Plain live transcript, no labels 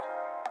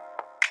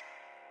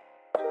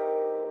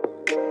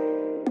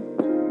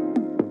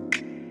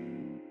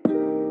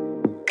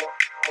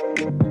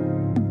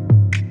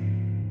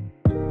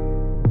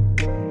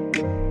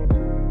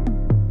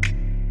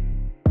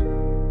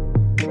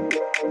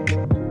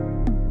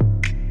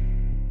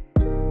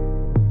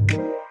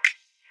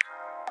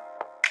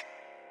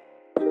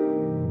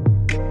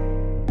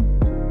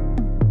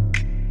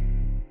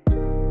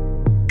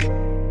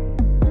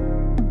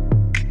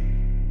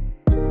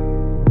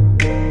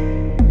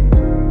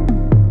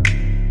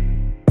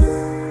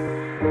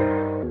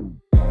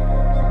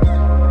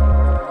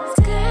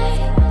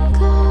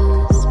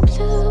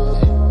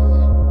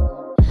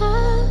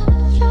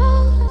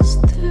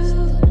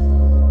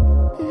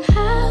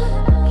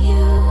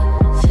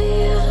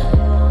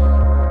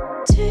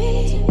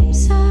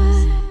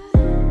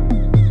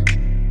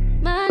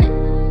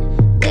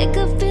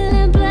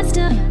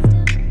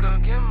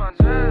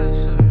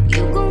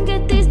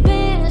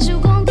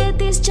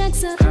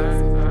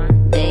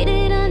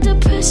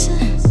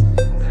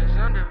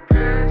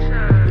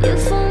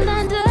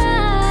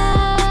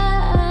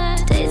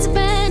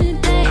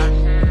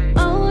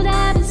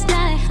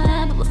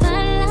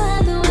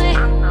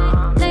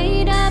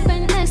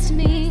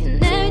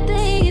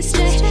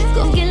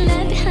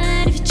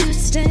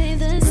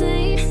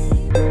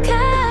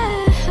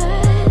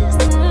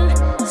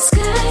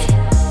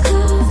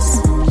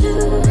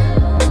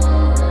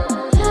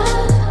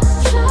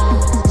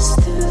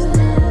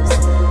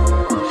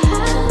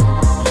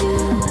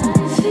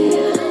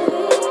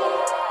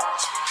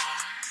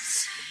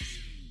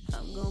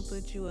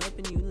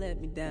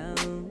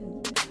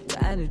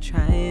of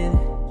trying,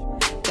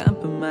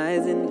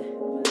 compromising,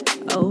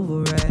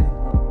 overriding.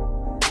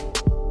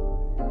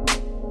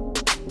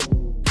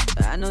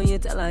 I know you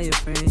tell all your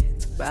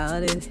friends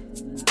about it,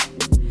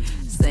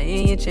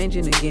 saying you're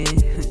changing again,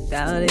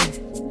 doubt it.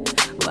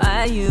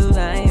 Why you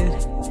lying?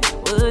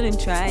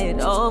 Wouldn't try it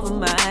over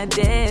my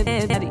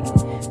daddy. You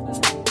broke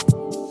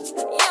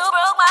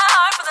my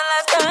heart for the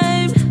last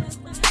time.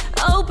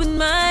 Open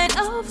mind,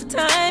 over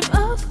time,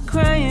 over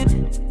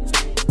crying.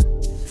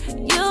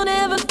 You'll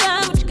never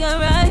find what you got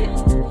right.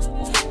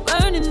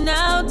 Burning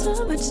out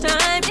too much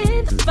time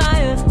in the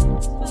fire.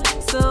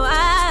 So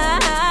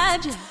I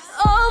just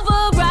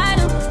override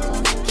him.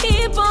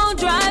 Keep on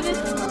driving.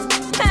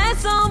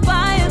 Pass on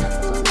by him.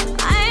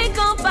 I ain't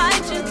gon'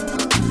 fight you.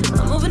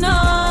 I'm moving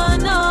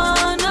on,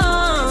 on,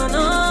 on,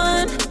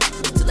 on.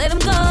 So let him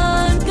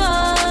gone,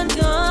 gone,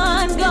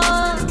 gone,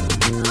 gone.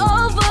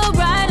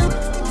 Override him.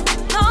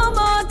 No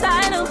more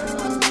title.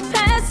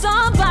 Pass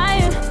on by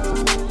him.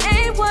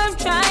 Ain't worth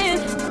trying.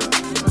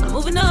 I'm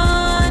moving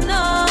on,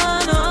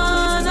 on,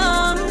 on,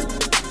 on.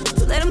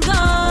 So let him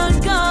gone,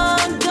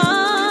 gone, gone.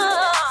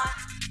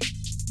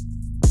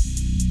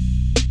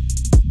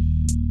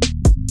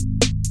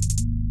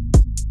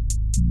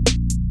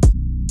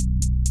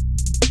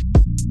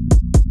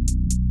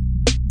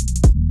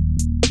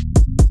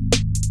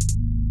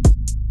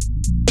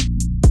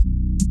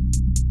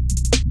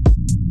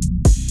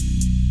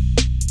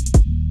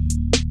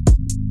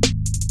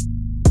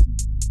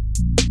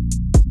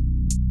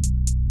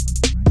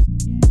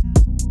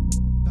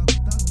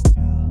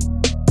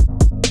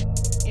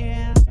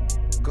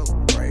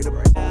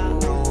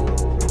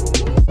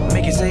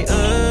 Make it say,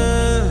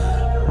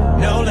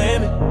 no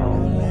limit.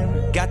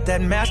 Got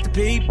that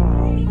masterpiece,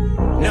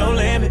 no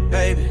limit,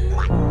 baby.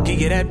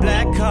 Give you that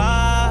black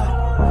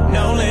card,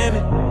 no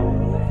limit.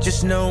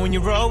 Just know when you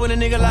roll with a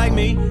nigga like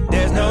me,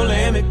 there's no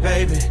limit,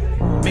 baby.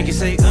 Make it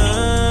say,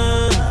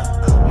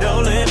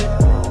 no limit.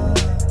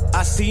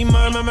 I see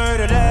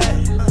murder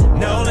that,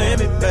 no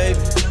limit, baby.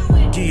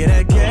 Give you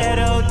that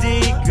ghetto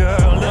D,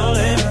 girl, no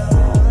limit.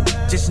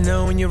 Just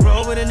know when you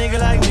roll with a nigga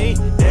like me,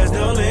 there's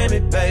no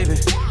limit, baby.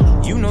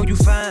 You know you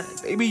fine,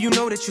 baby, you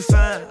know that you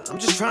fine. I'm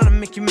just trying to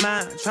make you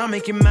mine, trying to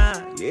make you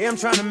mine. Yeah, I'm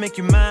trying to make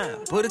you mine.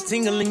 Put a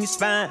tingle in your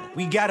spine.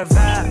 We got a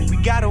vibe, we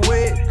got a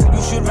way.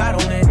 You should ride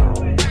on it.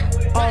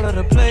 All of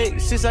the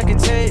places I can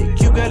take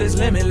you, girl, is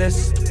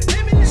limitless.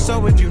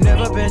 So if you've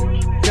never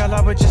been, girl,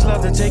 I would just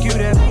love to take you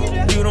there.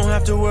 You don't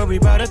have to worry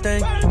about a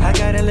thing. I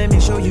gotta let me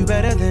show you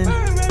better than.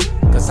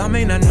 Cause I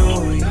may not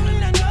know you,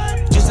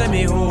 just let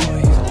me hold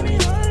you.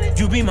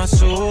 You be my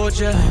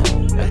soldier,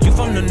 like you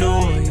from the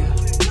north.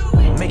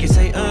 Make it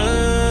say,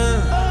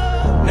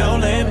 no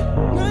limit.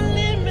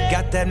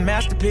 Got that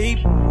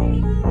masterpiece,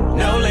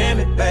 no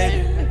limit,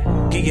 baby.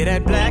 Give you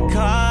that black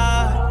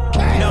card,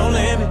 no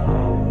limit.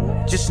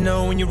 Just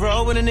know when you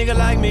roll with a nigga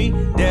like me,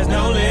 there's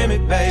no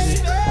limit,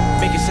 baby.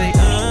 Make it say,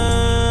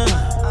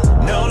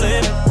 no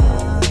limit.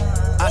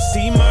 I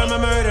see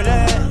murder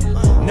that,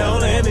 no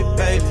limit,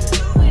 baby.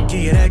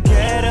 Give you that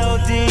ghetto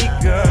D,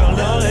 girl,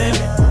 no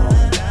limit.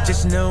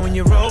 Just know when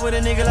you roll with a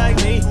nigga like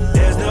me,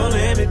 there's no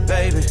limit,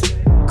 baby.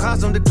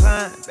 Cars on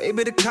decline,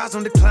 baby, the cars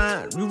on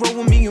decline. You roll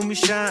with me and we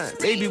shine,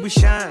 baby, we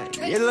shine.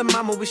 Yeah, little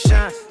mama, we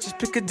shine. Just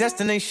pick a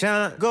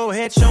destination. Go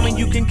ahead, show me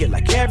you can get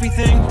like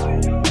everything.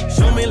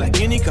 Show me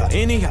like any car,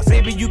 any house,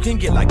 baby, you can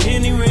get like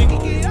any ring,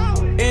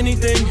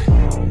 anything.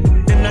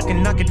 Then I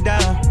can knock it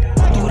down.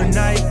 All through the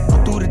night,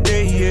 all through the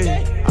day,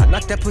 yeah. I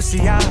knock that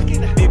pussy out,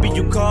 baby,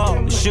 you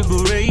call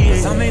Sugar Ray, yeah.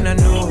 Cause I may not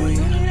know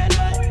you,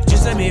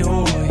 just let me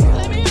hold you.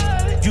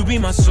 You be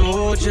my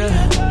soldier,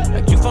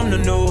 like you from the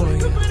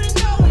north.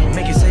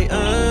 Make it say,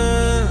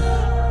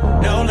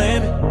 no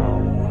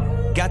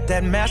limit. Got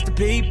that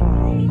masterpiece,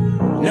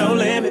 no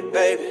limit,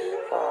 baby.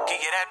 Can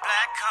you that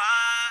black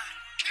card?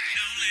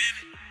 No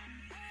limit.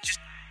 Just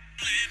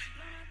limit.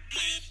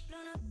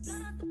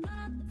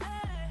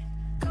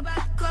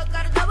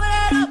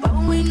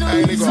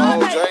 Hey, nigga,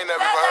 old J ain't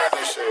never heard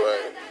this shit,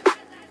 right?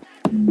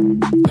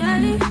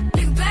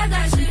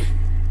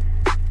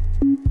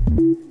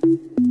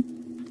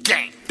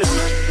 Gang.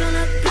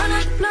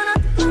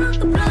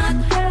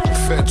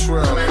 Fat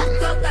Trail, nigga.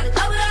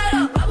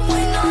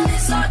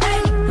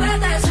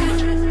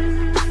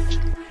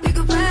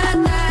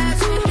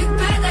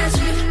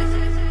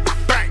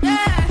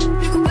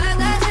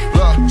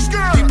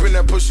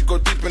 Pussy, go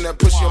deep in that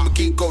pussy, I'm a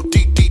geek, go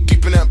deep, deep,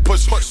 deep in that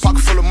pussy.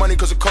 Pocket full of money,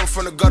 cause I come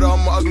from the gutter,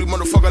 I'm an ugly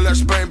motherfucker,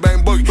 let's bang,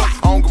 bang, boogie. I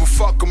don't give a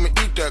fuck, I'ma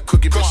eat that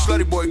cookie. Bitch,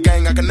 slutty boy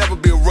gang, I can never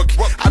be a rookie.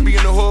 I be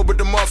in the hood with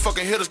the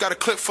motherfucking hitters, got a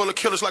clip full of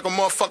killers like a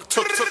motherfucker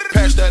took.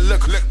 Pass that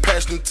liquor,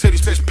 pass them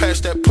titties, bitch, pass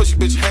that pussy,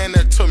 bitch, hand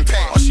that to me.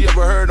 All she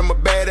ever heard, I'm a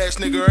badass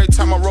nigga, every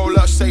time I roll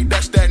up, say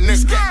that's that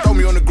nigga. Throw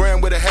me on the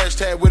ground with a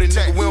hashtag with it,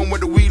 nigga, we don't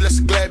with the weed, let's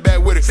glad bag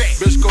with it.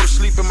 Bitch, go to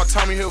sleep in my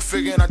Tommy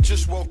Hilfiger, and I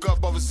just woke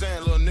up over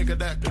saying, little nigga,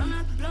 that.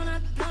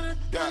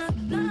 Yeah.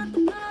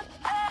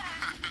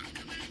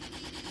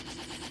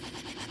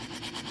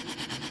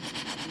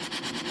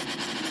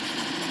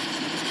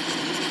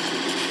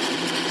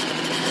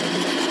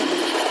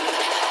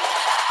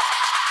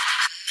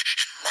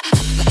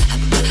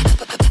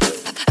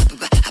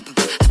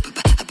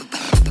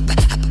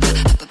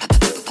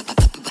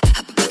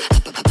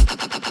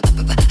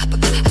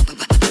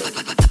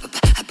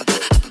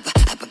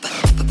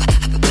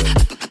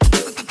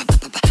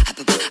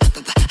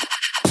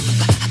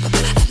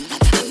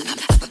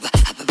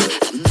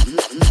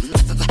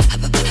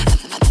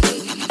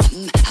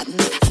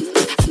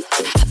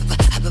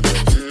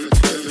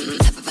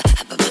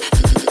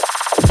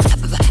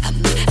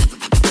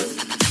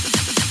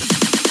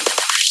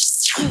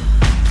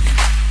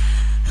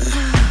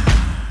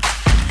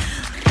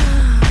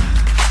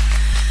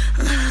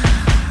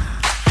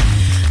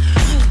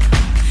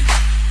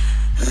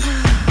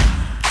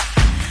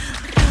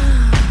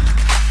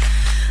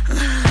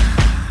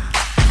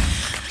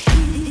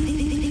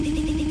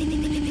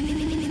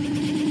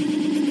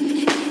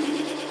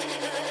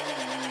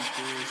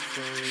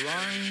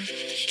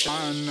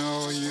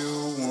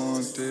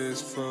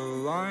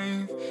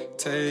 life,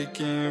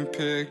 taking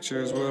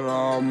pictures with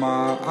all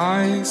my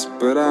eyes,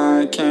 but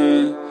I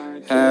can't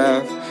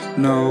have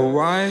no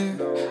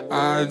wife.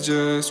 I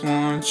just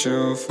want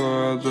you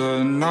for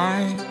the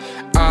night.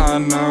 I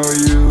know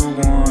you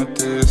want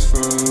this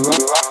for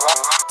life,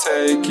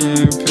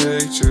 taking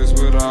pictures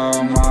with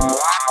all my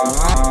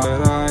eyes,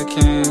 but I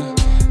can't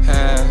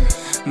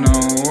have no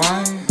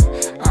wife.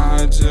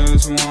 I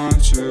just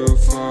want you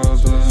for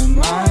the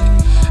night.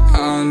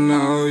 I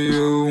know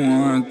you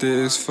want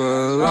this for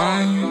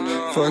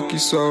life. Fuck you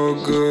so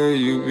good,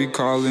 you be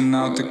calling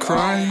out the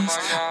Christ.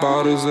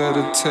 Bottles of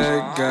the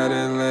tech, got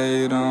it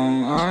laid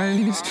on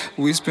ice.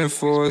 We spent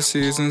 4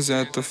 seasons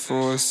at the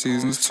 4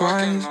 Seasons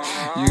twice.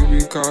 You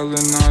be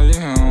calling all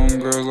your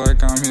homegirls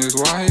like I'm his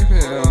wife.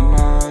 Hell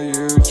nah,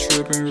 you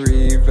trippin',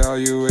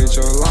 reevaluate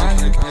your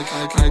life.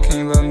 I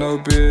can't let no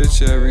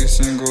bitch, every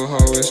single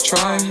hoe is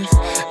trife.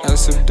 Add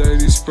some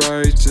dirty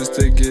Sprite just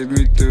to get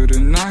me through the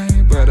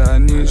night, but I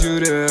need you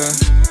there.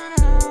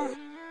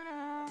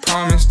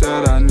 Promise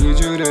that I need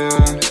you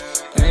there.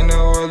 Ain't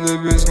no other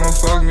bitch gon'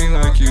 fuck me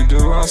like you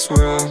do, I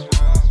swear.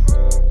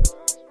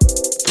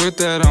 Put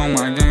that on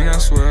my gang, I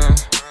swear.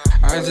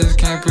 I just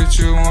can't put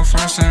you on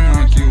front end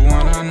like you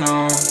wanna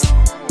know.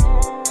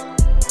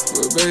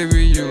 But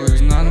baby, you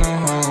is not no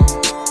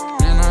hoe.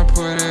 And I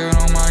put it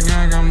on my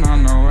gang, I'm not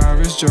no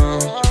average Joe.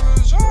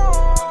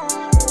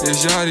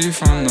 It's Yachty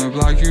from the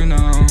block, you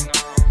know.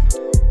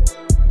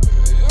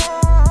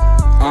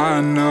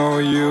 I know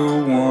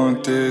you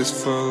want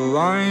this for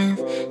life,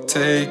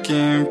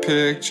 taking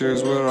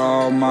pictures with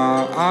all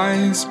my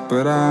eyes,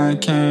 but I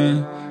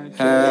can't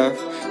have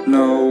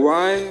no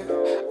wife.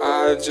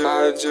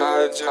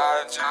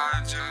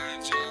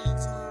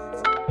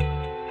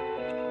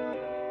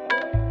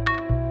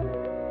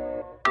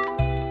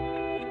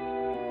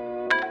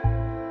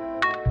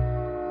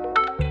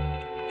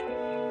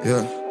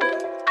 Yeah.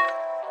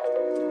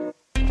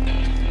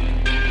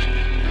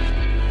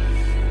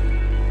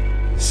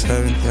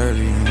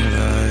 $7:30 in the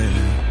night.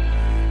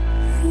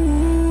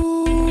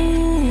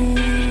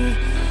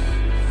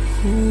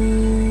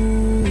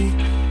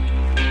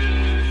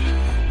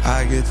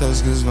 I get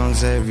those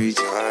goosebumps every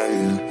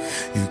time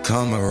you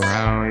come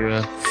around,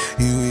 yeah.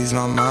 You ease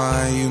my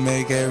mind, you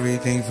make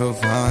everything feel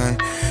fine.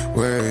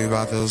 Worry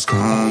about those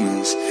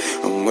comments,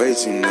 I'm way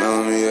too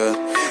numb, yeah.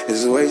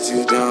 It's way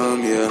too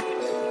dumb, yeah.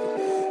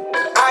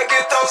 I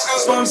get those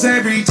goosebumps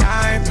every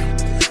time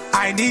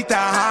I need the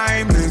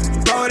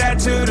Heimlich, throw that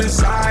to the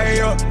side,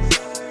 yeah.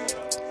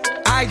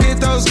 I get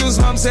those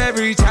goosebumps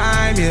every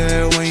time,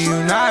 yeah. When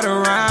you're not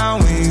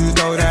around, when you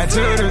throw that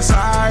to the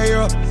side,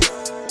 yeah.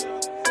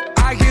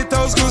 I get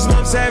those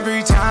goosebumps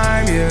every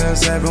time, yeah.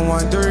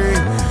 713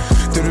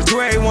 through the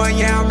 281,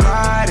 yeah, I'm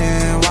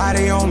riding. Why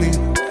they on me?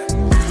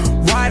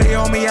 Why they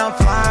on me? I'm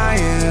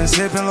flying,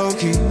 sipping low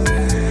key.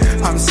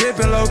 I'm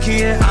sipping low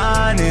key in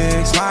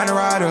Onyx, find a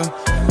rider.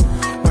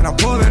 When I'm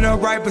pulling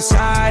up right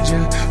beside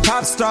you,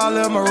 pop star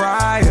Lil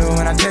Mariah.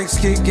 When I text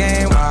kick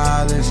game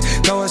wireless,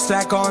 throw a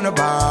stack on the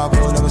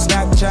Bible. Never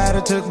Snapchat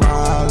or took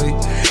Molly.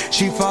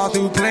 She fall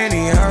through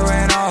plenty, her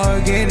and all her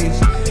guineas.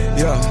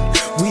 Yeah,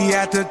 we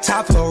at the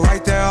top floor,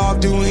 right there off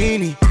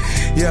Duini.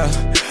 Yeah,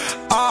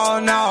 oh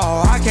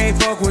no, I can't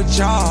fuck with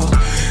y'all.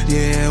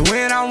 Yeah,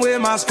 when I'm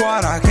with my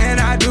squad, I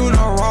cannot do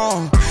no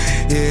wrong.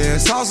 Yeah,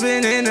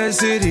 saucepan in the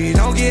city,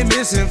 don't get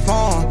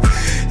misinformed.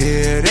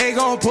 Yeah, they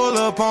gon' pull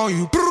up on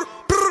you.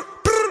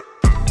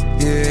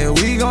 Yeah,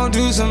 we gon'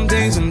 do some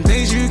things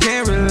you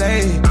can't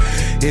relate.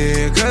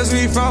 Yeah, cause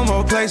we from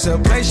a place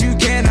you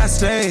cannot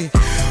stay.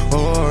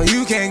 Or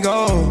you can't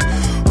go,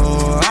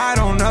 or I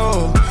don't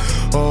know.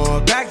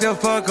 Or back the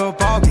fuck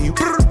up, all me,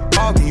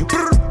 all me,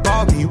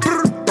 all me,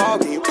 all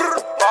me,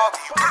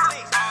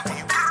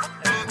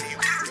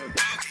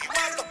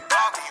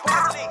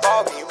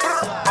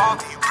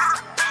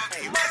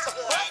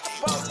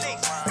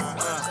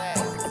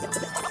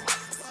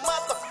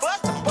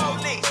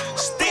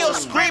 Still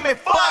screaming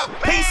fuck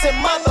peace and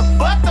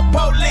motherfuck the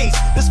police.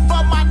 This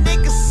for my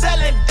niggas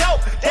selling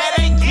dope that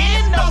ain't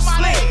getting no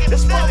sleep.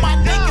 This for my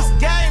niggas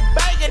gang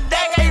banging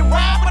that ain't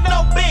robbing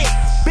no big.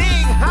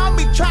 Big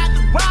homie tried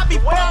to rob me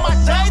for my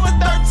days was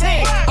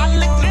 13. I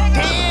look the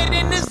dead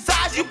in his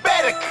eyes, you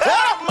better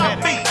cut off my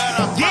feet.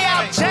 Yeah,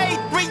 I'm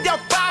J3, yo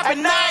 5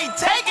 and I ain't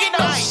taking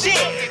no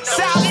shit.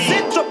 South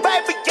Central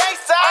baby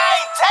gangsta, I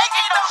ain't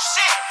taking no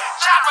shit.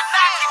 Chopper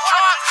knock your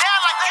drawers down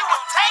like you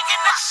was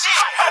taking the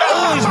shit.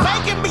 Ooh, he's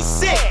making me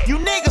sick. You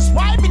niggas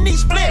wiping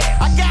these split.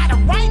 I got a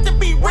right to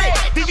be rich.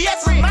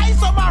 VVS is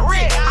nice on my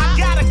wrist. I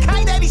got a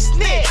kite that he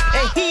snitch,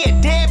 and he a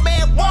dead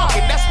man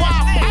walking. That's why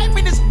I'm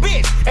piping this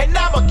bitch, and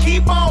I'ma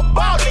keep on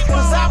balling.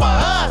 Cause I'm a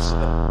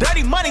hustler.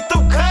 Dirty money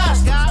through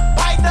custom.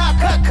 White dog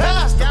cut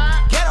custom.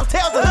 Get them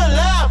tails to hood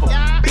love 'em.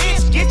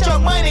 Bitch, get your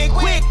money and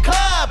quit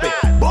clubbing.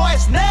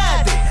 Boys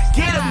nothing.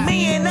 Get a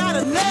million out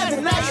of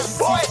nothing. Now your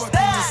boys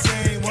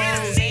nothing.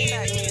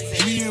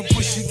 Me and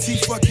Pusha T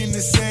fucking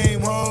the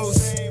same hoes.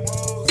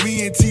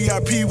 Me and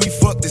T.I.P. we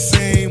fuck the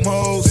same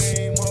hoes.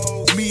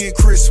 Me and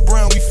Chris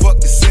Brown we fuck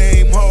the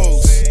same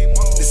hoes.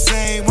 The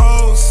same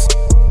hoes.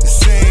 The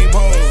same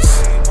hoes.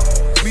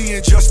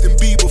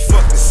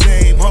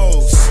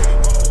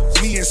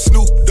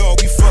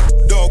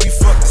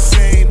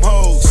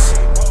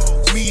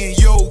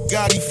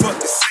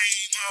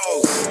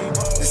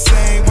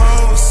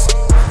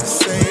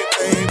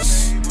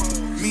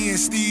 and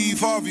Steve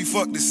Harvey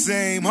fuck the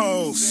same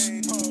hoes.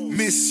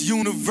 Miss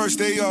Universe,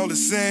 they all the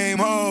same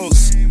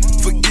hoes.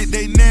 Forget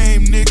they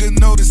name, nigga,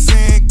 know the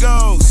saying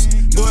goes.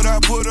 But I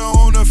put her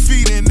on her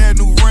feet in that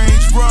new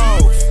Range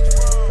Rover.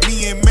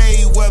 Me and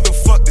Mayweather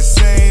fuck the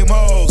same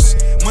hoes.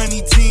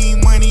 Money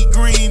team, money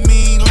green,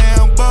 mean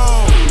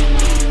Lambo.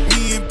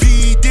 Me and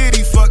P.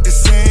 Diddy fuck the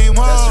same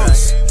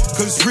hoes.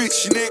 Cause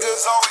rich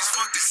niggas always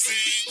fuck the same.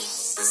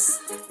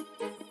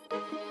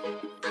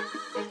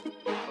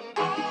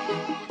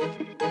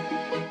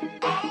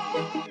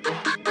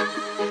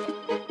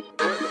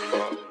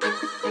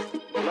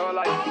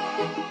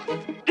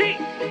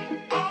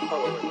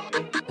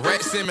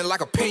 Rat Simmons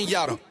like a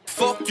pinata.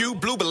 Fuck you,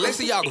 blue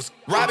Balenciagas.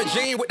 Robin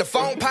Jean with the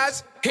phone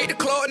pots. Hit the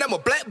club and I'm a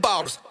black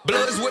bottles.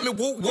 Blood is with me,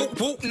 whoop, whoop,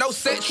 whoop. No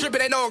set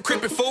tripping, they know I'm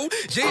creeping, fool.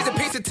 G's a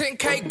piece of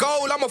 10K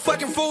gold, I'm a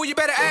fucking fool, you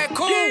better act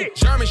cool. Yeah.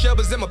 German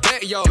Shepherds in my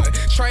backyard.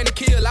 Train to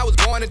kill, I was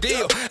born to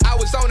deal. I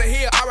was on the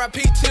hill,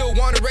 R.I.P. till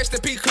one, rest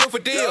in peace,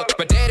 Clifford deal.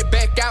 But daddy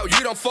back out,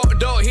 you done fucked the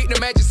door, hit the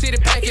Magic City,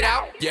 pack it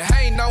out. You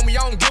hating on me,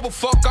 I don't give a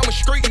fuck, I'm a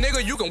street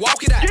nigga, you can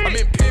walk it out. I'm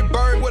in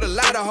Pittsburgh with a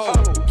lot of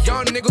hoes.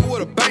 Young nigga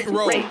with a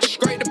bankroll.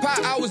 Scrape the pot,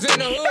 I was in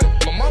the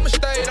hood. My mama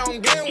stayed on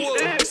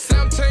Glenwood.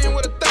 17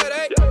 with a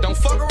 38. Don't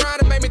fuck around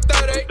and make me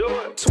 38.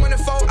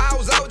 24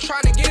 hours, I was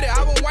trying to get it.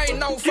 I was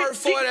waiting on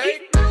first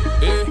 48.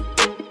 Yeah.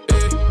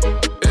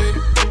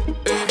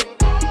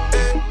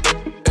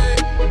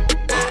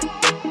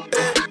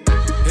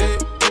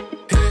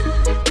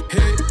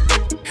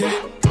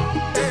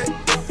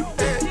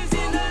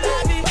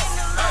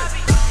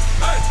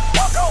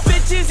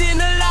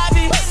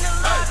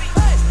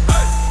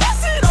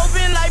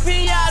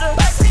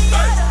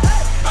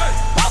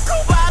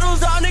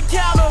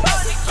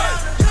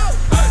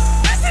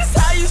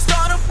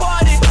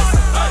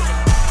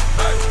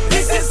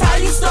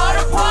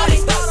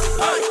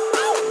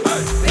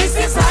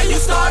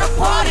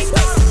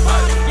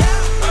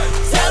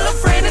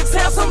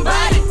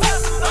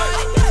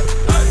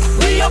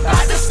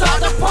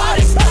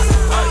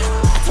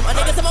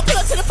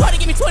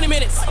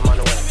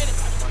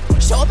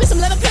 Show up in some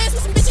leather pants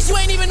with some bitches you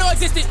ain't even know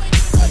existed.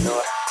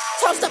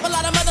 Toast up a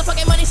lot of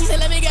motherfucking money, she said,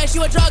 let me guess,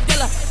 you a drug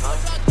dealer.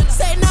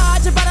 Say, nah, I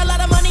just brought a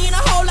lot of money and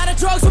a whole lot of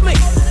drugs with me.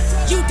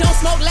 You don't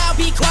smoke loud,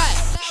 be quiet.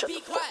 Shut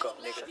the fuck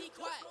up, nigga.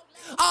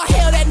 Oh,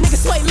 hell, that nigga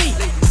Sway Lee.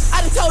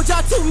 I done told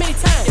y'all too many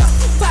times.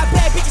 5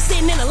 bad bitches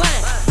sitting in a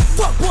line.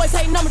 Fuck boys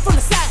hating on me from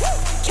the side.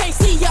 Can't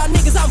see y'all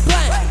niggas, I'm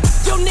blind.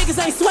 Yo niggas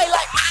ain't sway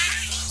like mine.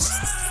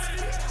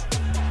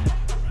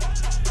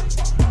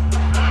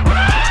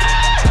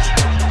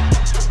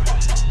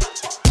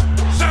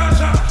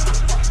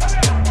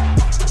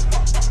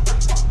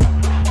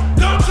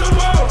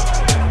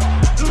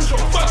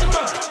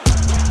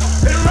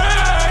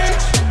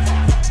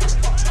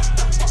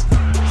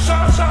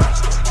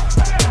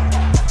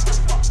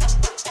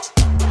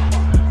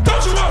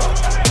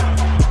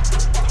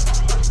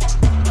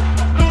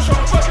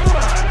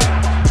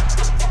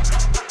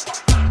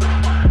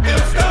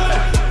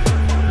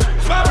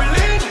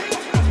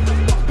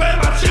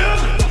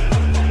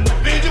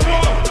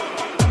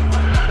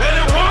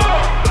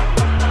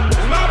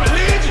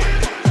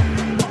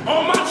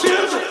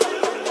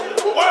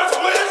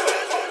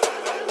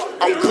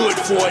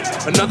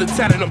 Another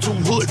talent, I'm too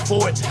hood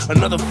for it.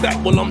 Another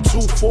fact, well, I'm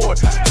too for it.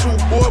 Too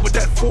bored with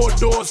that 4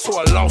 doors, so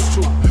I lost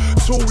you.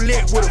 Too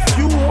lit with a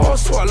few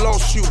horses, so I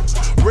lost you.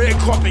 Red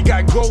carpet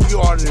got gold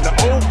yard and the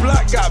old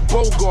block got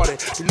Bogarted.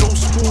 The new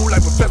school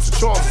like Professor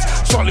Charles.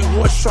 Charlie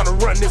Horse tryna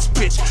run this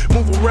bitch.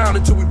 Move around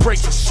until we break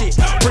the shit.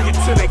 Bring it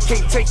till they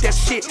can't take that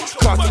shit.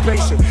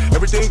 Constipation,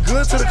 everything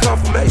good to the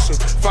confirmation.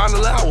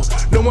 Final hour,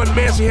 no one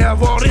man should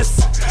have all this.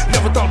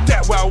 Never thought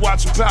that while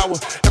watching Power.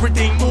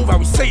 Everything move how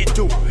we say it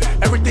do.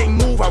 Everything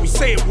move how we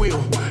say it will.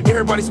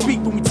 Everybody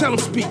speak when we tell them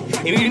speak.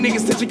 And any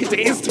niggas that you get the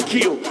insta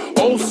kill.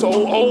 Old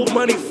soul, old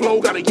money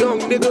flow. Got a young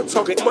nigga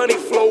talking money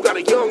flow. Got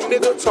a young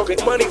nigga talking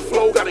money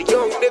flow. Got a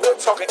young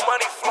nigga talking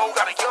money flow.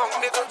 Got a young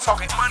nigga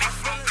talking money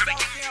flow.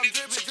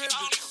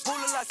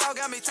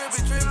 Got me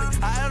trippin',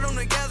 trippin'. I had them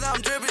together,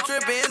 I'm drippin',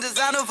 trippin'. In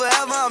designer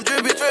forever, I'm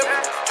drippin', trippin'.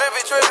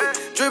 Drippin', trippin',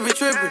 drippin',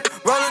 trippin'.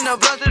 Rollin'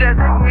 up blunts to that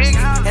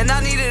nigga. And I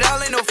need it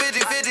all, ain't no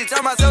 50-50.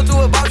 Turn myself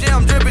to a boss, yeah,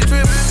 I'm drippin',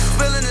 trippin'.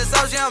 Spillin' the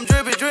sauce, yeah, I'm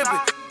drippin',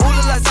 drippin'.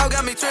 Bullets like salt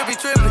got me trippin',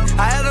 trippin'.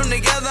 I had them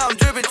together, I'm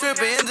drippin',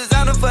 trippin'. In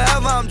designer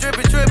forever, I'm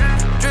drippin', trippin'.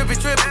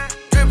 Drippin', trippin',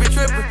 drippin',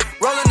 trippin'.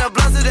 Rollin' up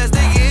blunts to that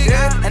sticky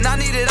nigga. And I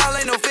need it all,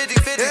 ain't no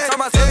 50-50. Turn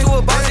myself to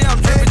a boss, yeah,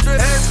 I'm drippin',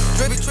 trippin'.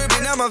 Drippin',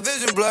 trippin', now my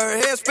vision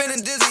blurred. Head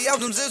spinning dizzy, out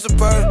them zits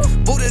purr.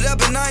 Booted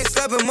up and I ain't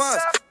 7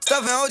 months.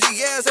 Stuffing OG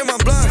gas in my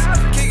blunts.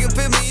 Kickin'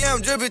 pit me, yeah,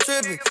 I'm drippin',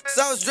 trippin'.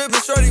 Sauce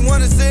drippin', shorty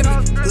wanna sip me.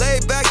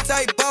 Laid back,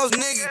 tight boss,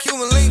 nigga.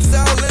 Cuban link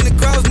style in the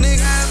cross,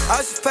 nigga. I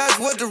just passed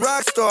with the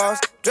rock stars.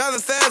 Driving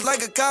fast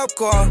like a cop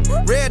car.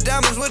 Red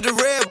diamonds with the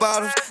red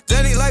bottles.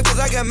 Dirty life cause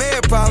I got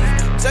married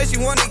problems. Say she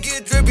wanna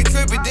get drippy,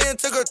 trippy. Then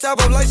took her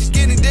top off like she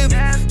skinny dippy.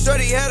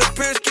 Shorty had a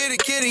Prince kitty,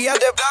 kitty. Out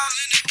there ballin'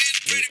 in the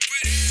bitch, pretty,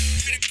 pretty.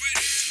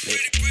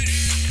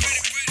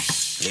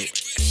 Lit.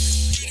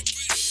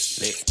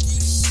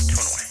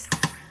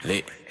 21.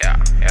 Lit. Yeah.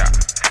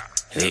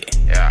 lit.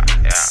 Yeah,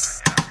 yeah,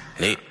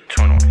 lit.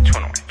 21,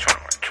 21,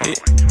 21,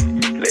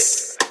 21.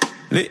 Lit,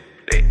 lit,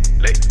 lit,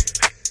 lit,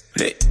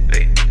 lit,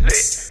 lit,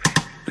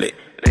 lit, lit,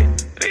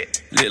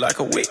 lit, lit like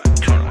a wick.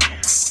 21,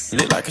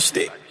 lit like a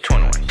stick.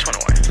 21,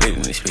 21. Lit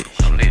in this bitch.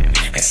 I'm lit in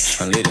this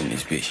bitch. I'm lit in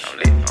this bitch. I'm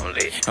lit, I'm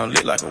lit. I'm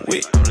lit like a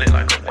wick. I'm lit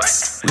like a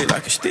wax. Lit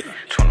like a stick.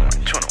 21,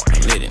 21.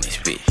 I'm lit in this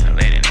bitch. I'm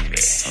lit in this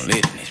bitch. I'm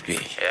lit in this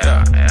bitch.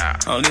 Yeah, yeah.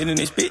 I'm lit in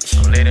this bitch.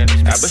 I'm lit in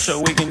this bitch. I put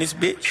your wig in this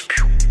bitch.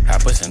 I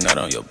put some nut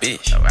on your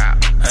bitch.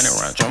 100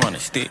 round drum on the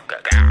stick.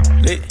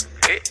 Lit,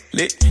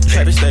 lit.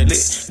 Trappers stay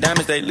lit.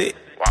 Diamonds they lit.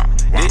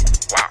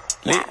 Lit,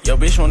 lit. Your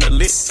bitch wanna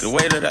lick the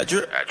way that I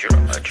drip.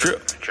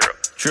 Drip, drip.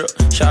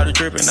 Shout it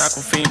dripping,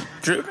 Aquafina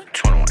dripping.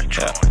 21,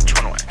 21,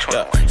 21,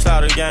 21. Yeah.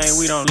 Start a gang,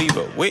 we don't leave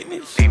a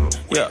witness.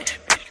 Yeah.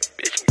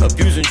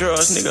 Abusing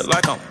drugs, nigga,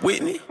 like I'm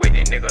Whitney.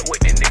 Whitney, nigga.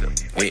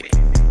 Lit,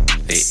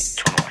 lit.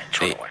 21,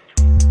 21.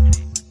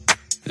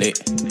 Lit.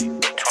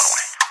 21.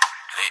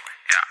 Lit.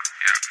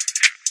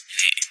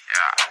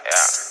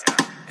 Yeah.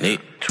 Lit.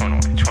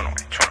 21, 21,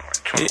 21,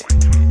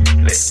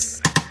 21.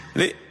 Lit.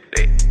 Lit.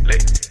 Lit.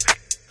 Lit.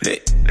 Lit.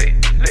 Lit.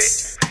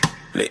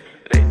 Lit. Lit.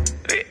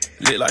 Lit.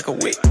 Lit like a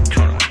wick.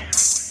 21.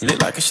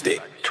 Lit like a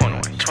stick.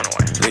 21,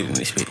 21. Lit in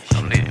this bitch.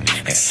 I'm lit in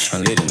this bitch.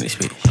 I'm lit in this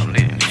bitch. I'm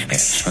lit in this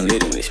bitch. I'm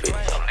lit in this bitch.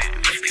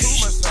 Too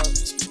much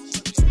sauce.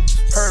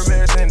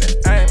 Hermes in the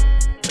aim.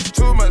 That's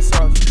too much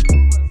sauce.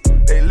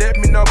 They let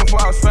me know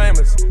before I was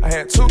famous. I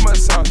had too much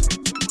sauce.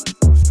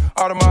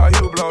 Audemars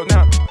Hue blow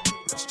now.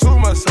 That's too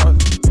much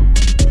sauce.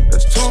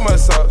 That's too much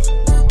sauce.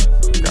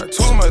 Got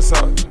too much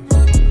sauce.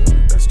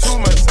 That's too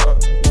much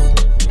sauce.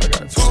 I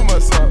got too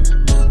much sauce.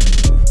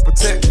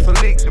 Protect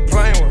Philippe, the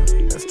plain one.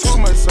 That's too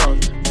much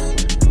sauce.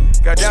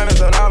 Got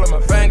diamonds on all of my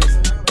fingers.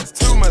 That's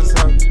too much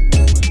sauce.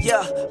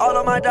 Yeah, all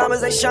of my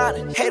diamonds, they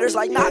shining. Haters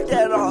like, knock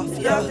that off,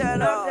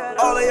 yeah.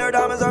 All of your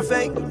diamonds are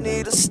fake. You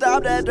need to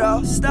stop that,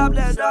 dog. Stop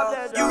that,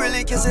 dog. You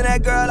really kissing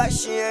that girl like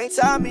she ain't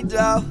Tommy,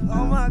 dog.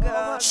 Oh my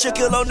God.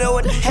 Shaquille O'Neal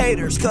with the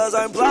haters, cause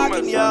I'm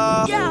blocking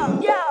y'all. Yeah.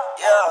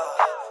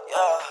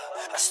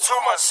 That's too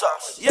much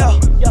sauce. Yeah.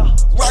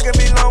 Rockin'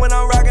 me long when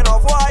I'm rockin'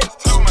 off white.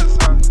 Too much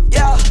sauce.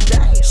 Yeah.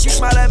 She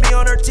smile at me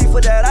on her teeth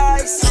with that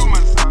ice. Too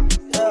much sauce.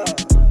 Yeah.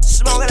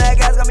 Smoking that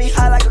gas got me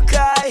high like a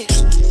kite.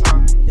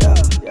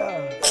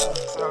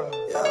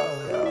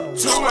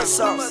 Too much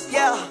sauce,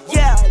 yeah.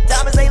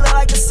 Diamonds, they look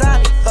like a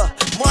Sonic,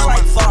 more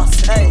like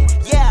Foss, hey,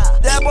 yeah.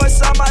 That boy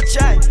saw my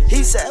chain,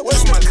 he said,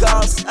 what's the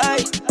cost,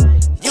 hey?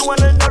 You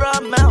wanna know the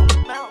amount,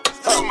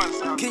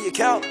 can you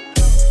count?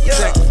 Yeah.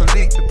 Check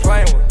Philippe, the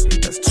plain one,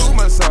 that's too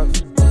much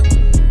sauce.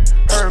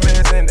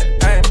 Hermes in the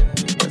aim,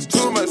 that's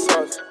too much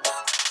sauce.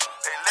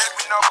 They let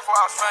me know before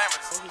I was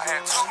famous, I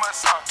had too much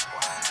sauce.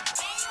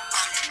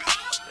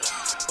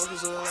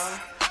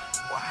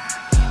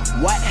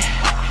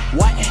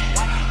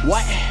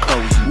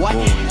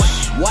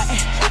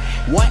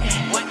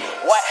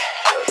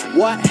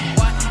 What?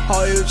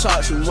 How you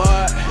talk too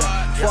much?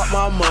 Fuck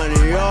my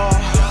money, y'all.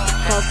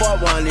 Come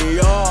fuck money,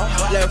 y'all.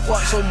 Let's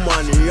fuck some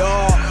money,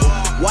 y'all.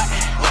 What?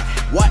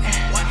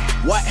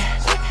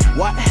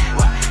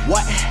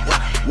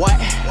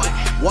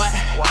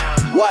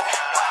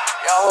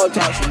 Y'all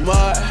talk too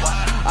much.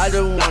 I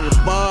just wanna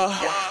bar.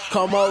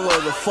 Come over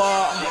the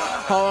fuck.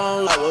 Hold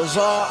on, like what's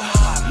up?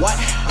 What?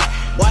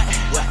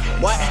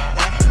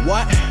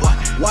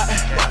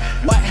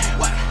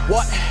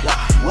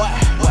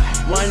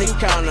 Money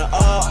counter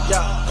up,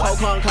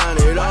 coke on count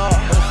it up.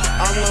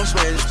 I'm gon'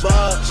 spend this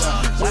bucks,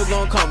 we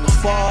gon' come as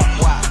far.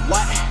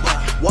 What?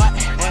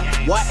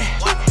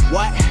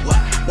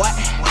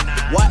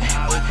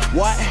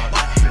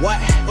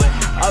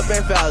 Up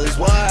in Fellas,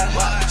 what?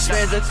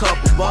 Spend a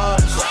couple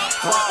bucks,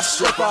 fuck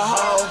strip a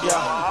hoe,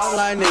 I'm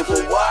like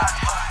nigga, what?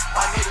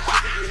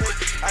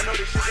 I know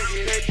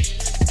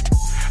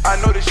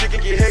this shit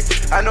can get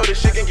hectic. I know this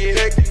shit can get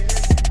hectic.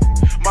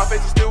 My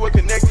face is still well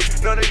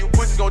connected. None of you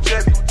pussies gon'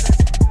 check me.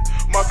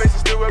 My face is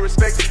still well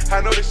respected.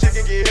 I know this shit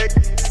can get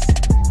hectic.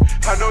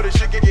 I know this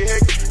shit can get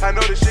hectic. I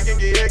know this shit can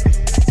get hectic.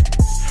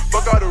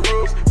 Fuck all the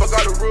rules.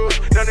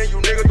 None of you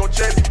niggas gon'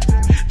 check me.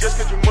 Just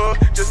cause you mug,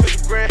 just cause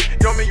you grand,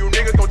 don't mean you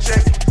niggas gon'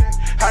 check me.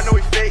 I know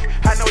he fake,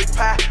 I know he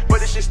pie, but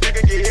this shit still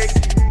can get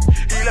hectic.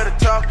 He let her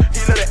talk, he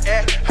let her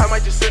act. I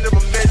might just send him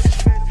a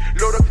message.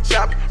 Load up the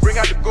chopper, bring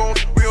out the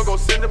goons, we gon' go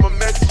send him a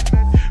message.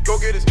 Go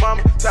get his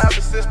mama, tie up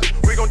his sister,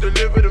 we gon'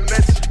 deliver the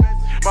message.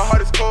 My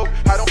heart is cold,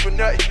 I don't feel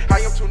nothing, I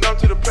am too numb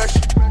to the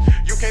pressure.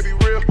 You can't be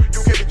real,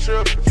 you can't be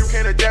true, you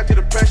can't adapt to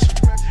the pressure.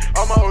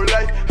 All my whole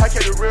life, I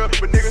kept it real,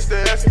 but niggas still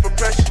asking for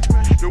pressure.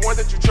 The ones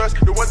that you trust,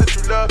 the ones that you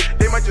love,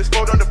 they might just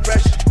fold under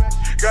pressure.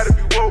 Gotta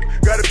be woke,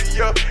 gotta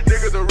be up,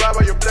 niggas are robbed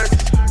by your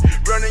blessings.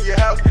 Run in your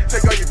house,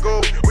 take all your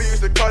gold, we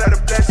used to call that a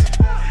blessing.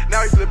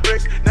 Now we flip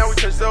bricks, now we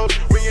touch those,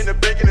 we in the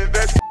bank and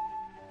invest.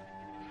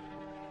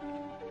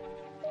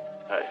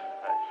 Hey.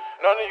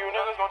 None of you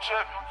niggas gon'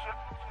 check me.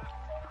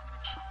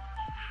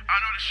 I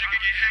know this shit can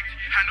get hectic.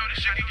 I know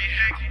this shit can get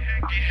hectic.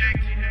 Get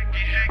hectic.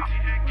 Get hectic.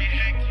 Get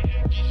hectic.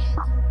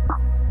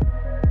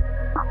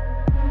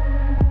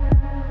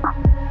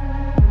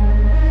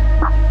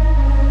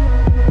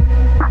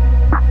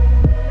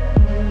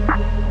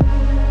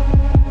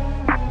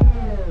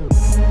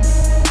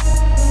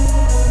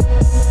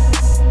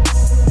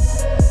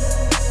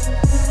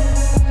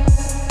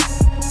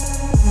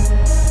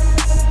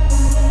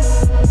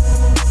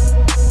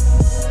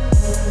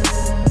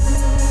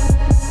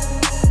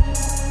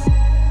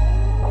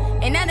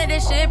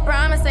 shit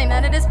promise, ain't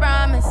none of this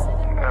promise.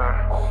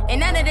 Ain't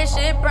none of this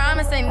shit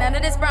promise, ain't none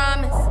of this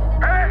promise.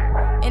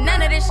 Ain't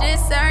none of this shit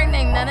certain,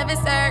 ain't none of it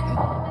certain.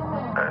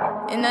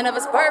 And none of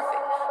us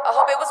perfect, I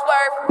hope it was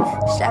worth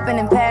it. Shopping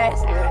in Paris,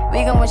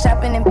 we going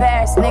shopping in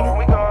Paris, nigga.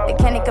 They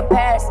can't even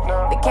compare us,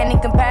 they can't even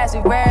compare us.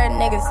 We rare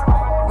niggas,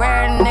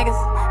 rare niggas.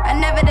 I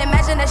never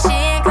imagined that shit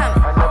ain't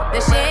coming,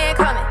 that shit ain't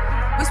coming.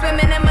 We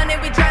spending that money,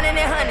 we drowning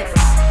in hundreds.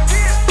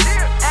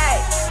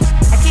 Hey,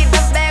 I keep the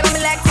bag on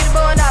me like $2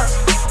 billion.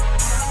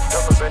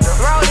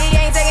 Roll, he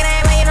ain't taking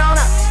that, man, you don't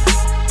know.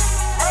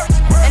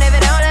 And if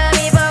it don't love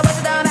me, but what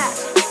you don't about?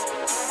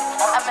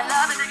 I'm in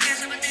love with the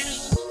kids with me.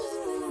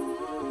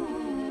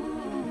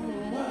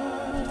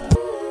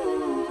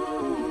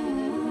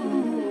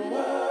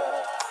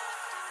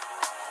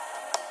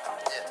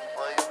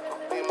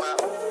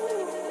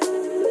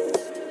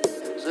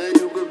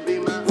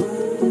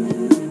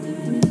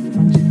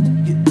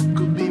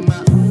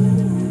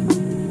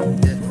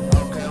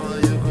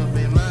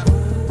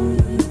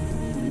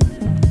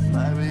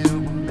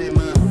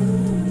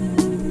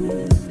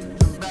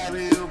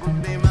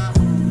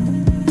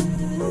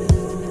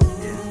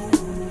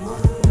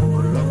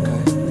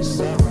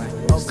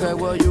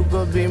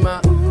 Be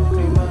my,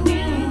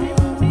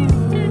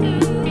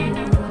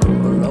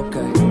 well,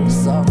 okay,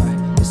 it's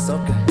alright, it's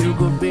okay. You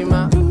could be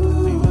my,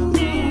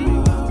 yeah.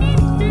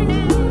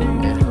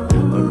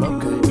 Well,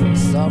 okay,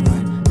 it's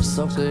alright, it's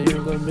okay. You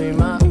could be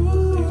my,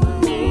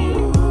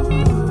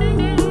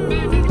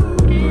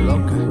 well,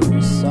 okay,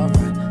 it's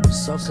alright,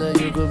 it's okay.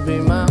 You could be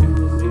my.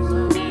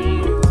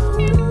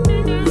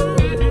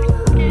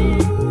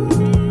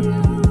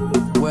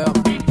 Well,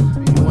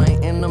 you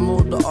ain't in the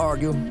mood to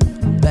argue.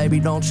 Baby,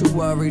 don't you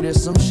worry,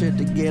 there's some shit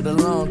to get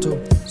along to.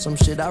 Some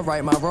shit I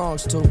right my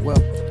wrongs to.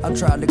 Well, I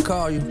tried to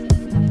call you,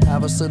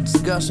 have us a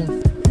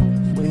discussion.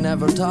 We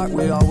never talk,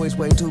 we always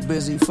way too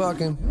busy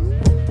fucking.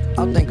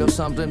 I'll think of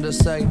something to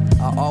say,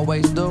 I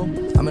always do.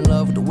 I'm in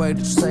love with the way that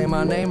you say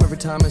my name every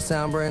time it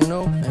sound brand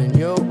new. And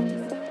you,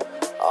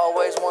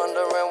 always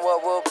wondering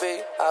what will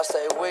be. I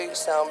say we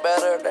sound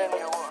better than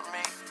you or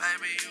me,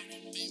 baby.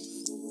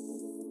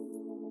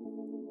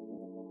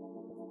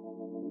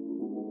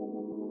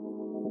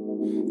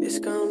 It's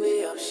gonna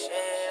be your shit,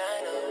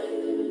 I know.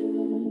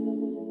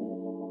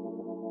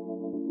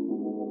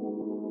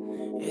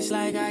 It's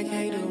like I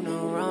can't do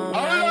no wrong, I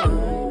know.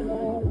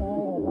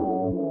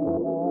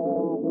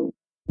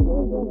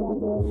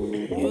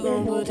 You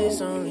gon' put this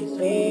on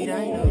repeat, I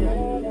know.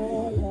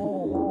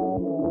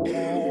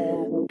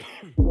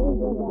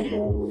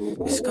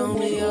 It's gonna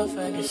be your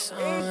favorite song,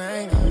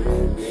 I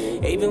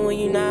know. Even when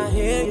you're not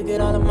here, you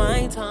get all of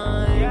my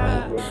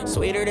time.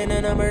 Sweeter than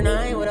a number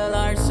 9 with a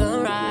large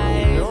sunrise.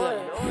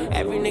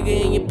 Every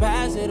nigga in your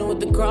past hit him with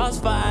the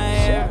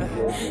crossfire.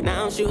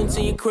 Now I'm shooting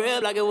to your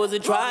crib like it was a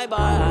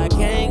drive-by. I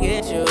can't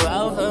get you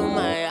out of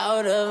my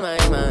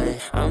mind.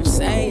 I'm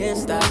saying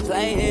stop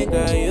playing,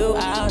 girl, you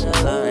out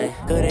of line.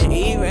 Couldn't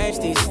erase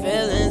these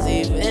feelings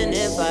even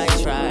if I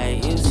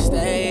tried. You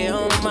stay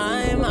on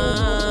my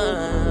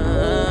mind.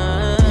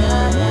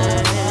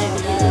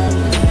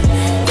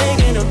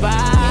 Thinking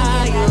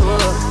about you,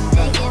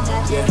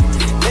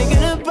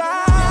 thinking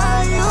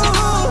about you.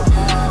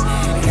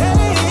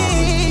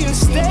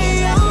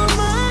 Stay on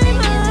my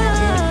mind.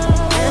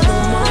 In the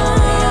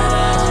morning,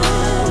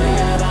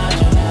 thinking about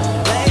you.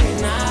 Late at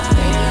night,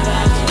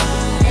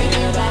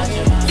 thinking about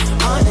you.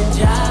 On the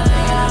job,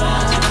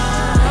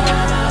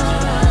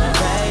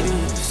 baby,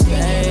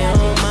 stay on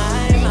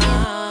my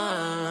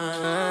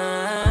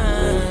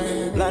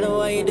mind. Love the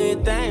way you do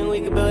your thing, we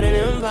could build an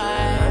empire.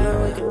 I know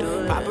we could do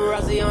it.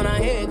 Paparazzi on our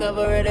head,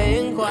 cover it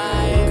and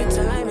inquire.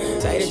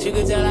 Say that you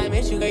could tell I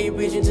miss you, girl, you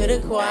preaching to the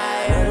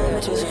choir.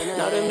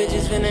 Know them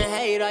bitches finna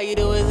hate, all you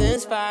do is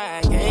inspire.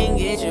 I can't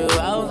get you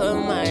out of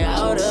my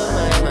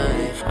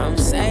mind. I'm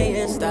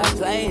saying stop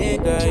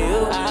playing, girl,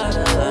 you out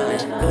of line.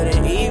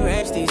 Couldn't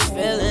erase these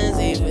feelings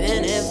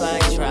even if I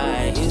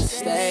tried. You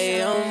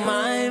stay on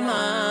my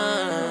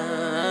mind.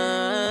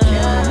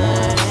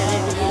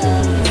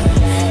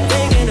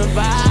 Thinking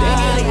about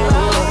you.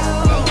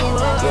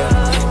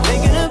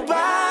 Thinking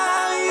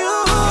about you.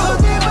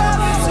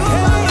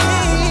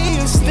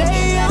 You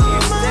stay on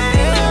my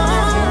mind.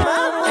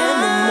 In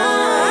the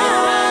morning,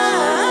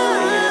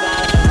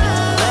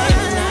 late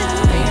at night,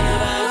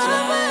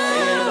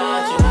 thinking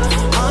about you.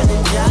 On the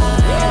job,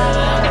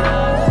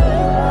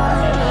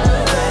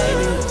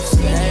 baby,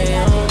 stay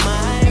on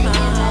my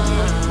mind.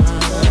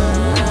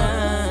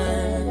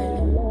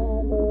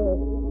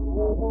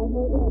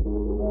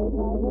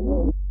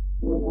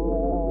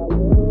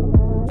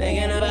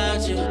 Thinking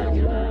about you.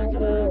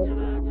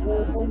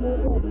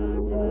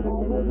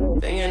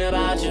 Thinking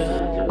about you.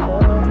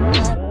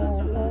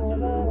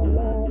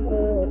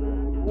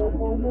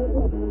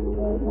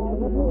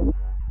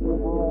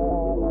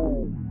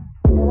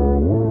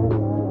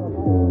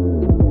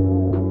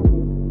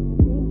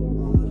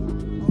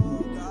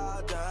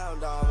 Goddamn,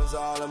 diamonds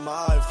all in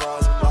my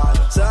front.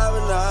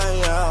 7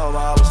 a.m.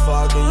 I was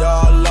fucking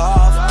y'all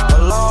off.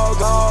 Go,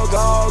 go,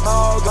 go, go,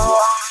 go.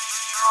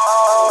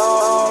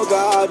 Oh,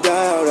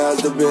 goddamn, that's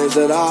that's the bitch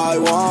that I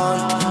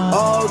want.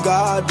 Oh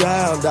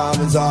goddamn,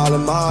 diamonds all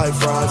in my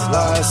fronts.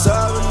 Like 7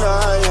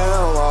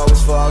 a.m. I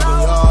was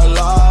fucking your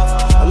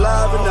love.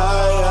 11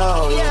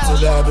 a.m. You took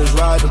that bitch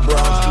right to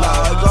brunch.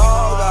 Like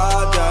oh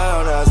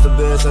goddamn, that's the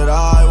bitch that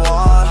I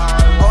want.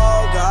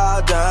 Oh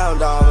goddamn,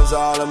 diamonds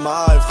all in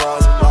my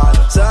fronts.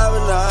 Like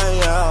 7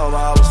 a.m.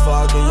 I was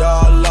fucking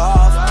your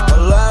love.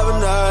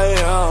 11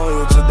 a.m.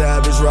 You took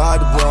that bitch right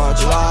to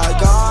brunch.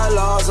 Like I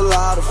lost a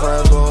lot of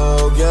friends, but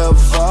who give a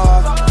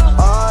fuck?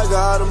 I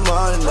got the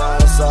money, now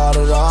that's all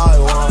that I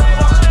want.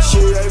 She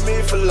ate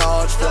me for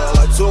lunch, feel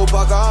like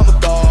Tupac, I'm a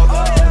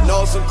dog.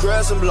 Know some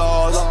Chris and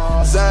blows,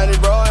 Zanny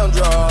bro on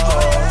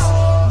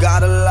drugs.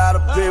 Got a lot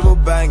of people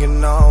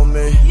banging on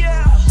me.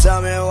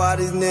 Tell me why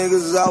these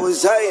niggas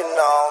always hating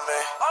on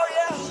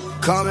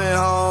me. Coming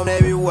home, they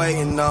be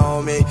waiting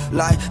on me.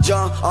 Like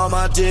jump on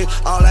my dick,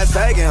 all that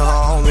faking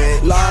on me.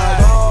 Like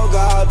oh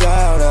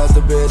goddamn, that's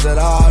the bitch that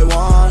I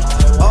want.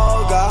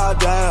 Oh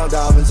goddamn,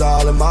 diamonds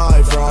all in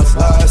my fronts.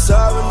 Like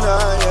 7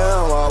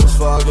 a.m. I was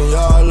fucking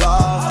your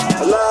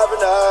love.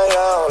 11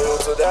 a.m. You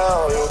too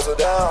down, you too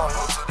down, you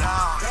too down.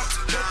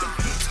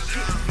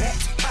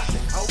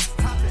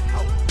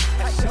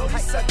 I show you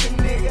such a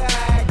nigga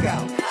how I go.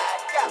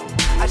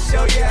 I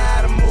show you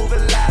how to move a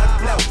lot of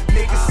flow.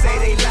 Niggas say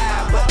they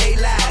lie, but they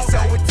lie. So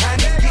it's time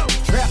to get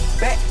trapped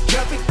back,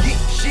 jump and get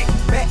shit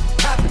back,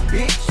 pop it,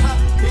 bitch.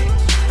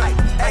 Like,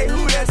 hey,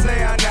 who that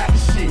say I'm not the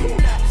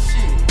shit?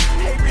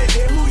 Hey,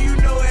 really, who you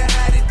know and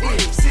how to do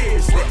it?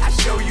 Seriously, I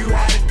show you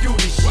how to do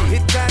this shit.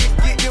 It's time to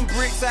get them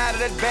bricks out of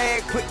that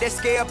bag, put that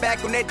scale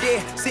back on that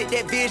dead, sit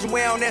that vision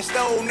way on that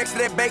stove next to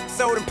that baking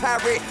soda and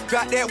pirate.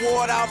 Drop that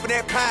water off of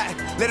that pot,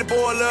 let it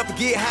boil up and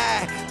get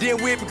high. Then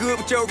whip it good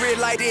with your red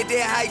like that.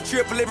 Then how you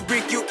triple every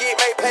brick you get,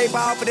 make paper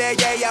off of that,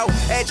 yeah, yo.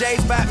 At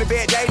J's spot, me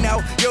bet they know.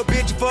 Yo,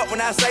 bitch, you fuck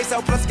when I say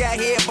so. Plus, got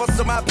head busters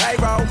on my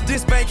payroll.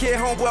 This bank here,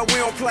 homeboy,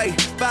 we don't play.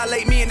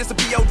 Violate me and this a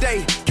PO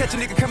day. Catch a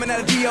nigga coming out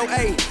of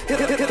DOA.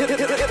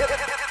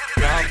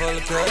 Club full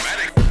of cups,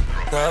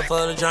 club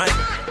full of drink.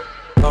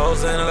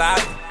 Hoes in the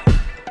lobby,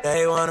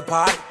 they wanna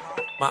party.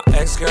 My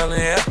ex-girl in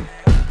here,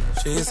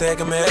 she's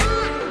taking me.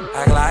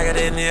 Act like I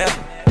didn't hear.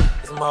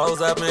 Some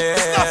hoes up in here.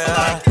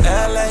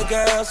 LA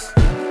girls,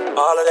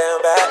 all of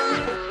them bad.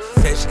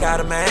 She say she got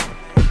a man,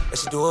 and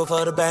she do it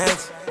for the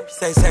bands. She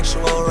say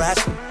sexual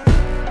harassment.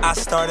 I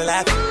started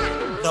laughing.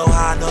 Know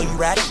how I know you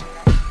ratchet.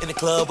 In the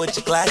club with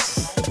your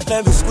glasses.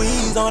 Let me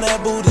squeeze on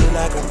that booty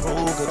like a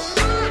Ruger.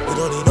 We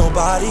don't need no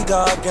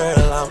bodyguard,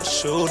 girl, I'm a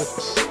shooter.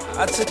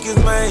 I took his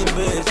main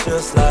bitch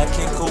just like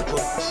King Cooper.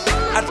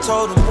 I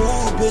told him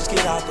move, bitch,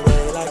 get out the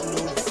way like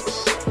Luna.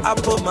 I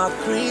put my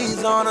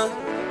crease on her.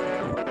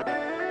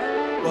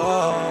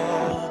 Whoa.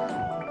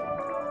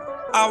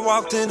 I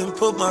walked in and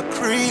put my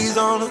crease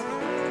on her.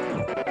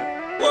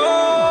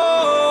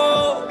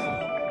 Whoa.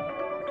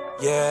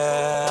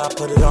 Yeah, I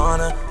put it on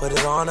her, put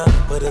it on her,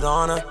 put it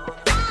on her.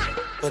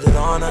 Put it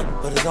on her,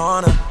 put it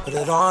on her, put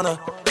it on her.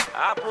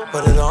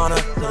 Put it on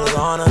her, put it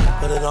on her,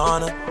 put it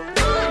on her.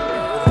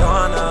 Put it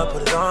on her,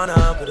 put it on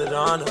her, put it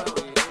on her.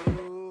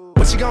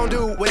 What you gonna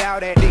do without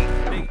that D?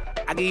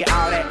 I give you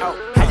all that O.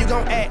 How you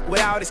gonna act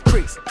without this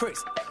crease? What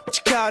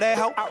you call that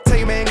hoe? Tell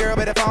your man girl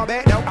better fall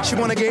back, no. She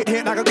wanna get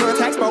hit like a gun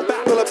tax boat.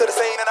 Pull up to the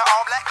scene in an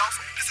all black ghost.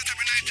 Listen to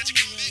Renee, that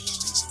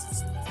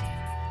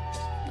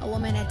you A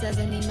woman that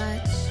doesn't need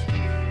much,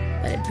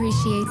 but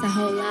appreciates a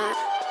whole lot.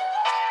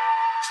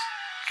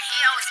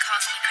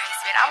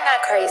 I'm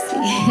not crazy.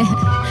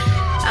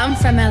 I'm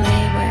from LA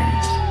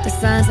where the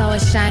sun's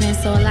always shining,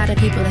 so a lot of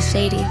people are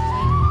shady.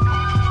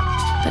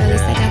 But at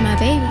least I got my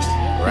baby,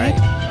 right?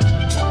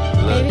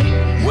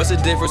 Look, what's the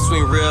difference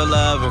between real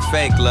love and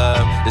fake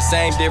love? The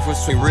same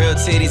difference between real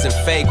titties and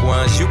fake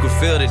ones. You can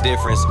feel the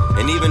difference.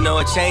 And even though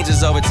it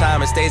changes over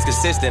time and stays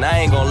consistent, I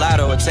ain't gonna lie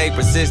to it, take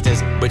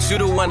persistence. But you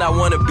the one I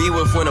wanna be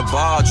with when the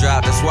ball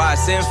drop. That's why I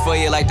send for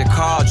you like the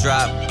call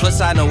drop.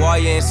 Plus I know all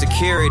your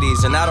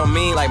insecurities, and I don't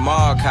mean like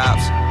mall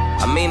cops.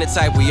 I mean the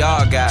type we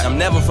all got. I'm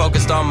never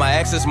focused on my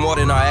exes more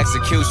than our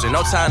execution.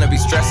 No time to be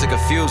stressed or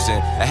confusing.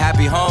 A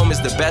happy home is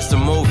the best of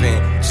moving.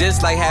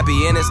 Just like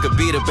happy endings could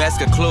be the best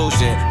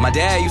conclusion. My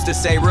dad used to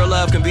say real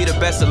love can be the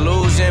best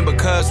illusion,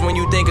 because when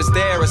you think it's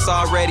there, it's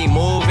already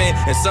moving.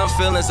 And some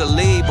feelings will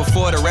leave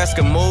before the rest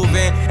can move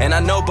in. And I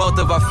know both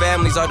of our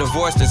families are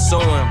divorced and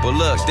suing. But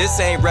look, this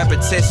ain't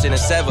repetition,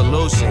 it's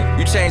evolution.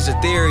 You change the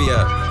theory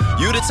up.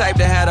 You the type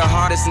that had the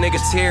hardest nigga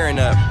tearing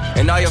up.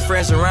 And all your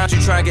friends around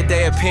you trying to get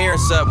their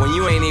appearance up when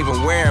you ain't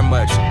even wearing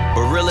much.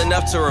 But real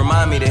enough to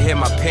remind me to hit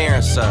my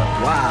parents up.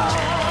 Wow.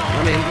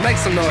 I mean, make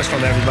some noise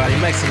from everybody.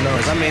 Make some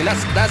noise. I mean,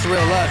 that's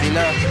real love, you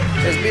know?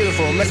 It's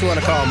beautiful. It makes me want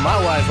to call my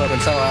wife up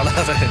and tell her I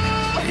love her.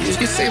 You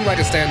seem like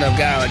a stand-up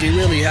guy. Like, you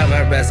really have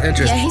her best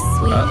interest. Yeah, he's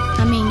sweet.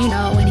 I mean, you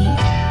know, when he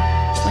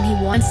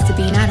wants to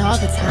be, not all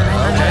the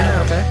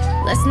time. Okay.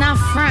 Let's not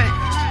front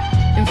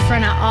in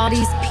front of all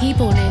these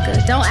people,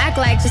 nigga. Don't act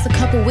like just a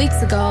couple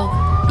weeks ago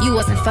you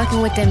wasn't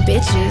fucking with them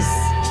bitches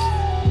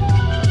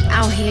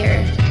out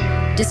here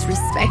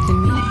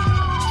disrespecting me.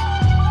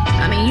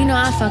 I mean, you know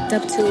I fucked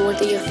up too. Went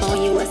through your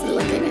phone, you wasn't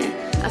looking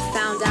at. I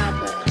found out,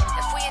 but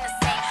if we in the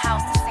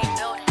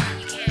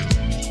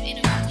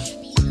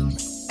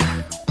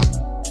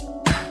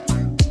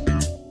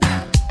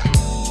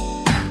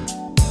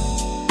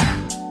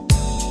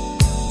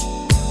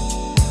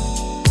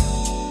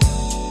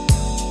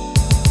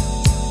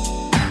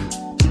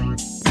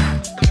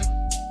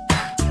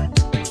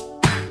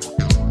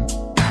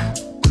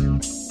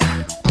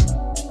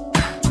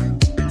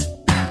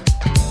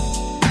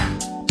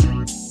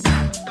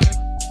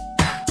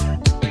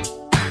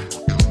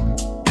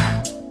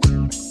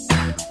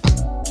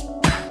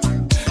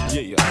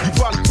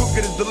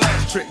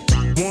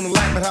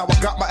how I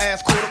got my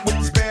ass caught up with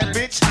this bad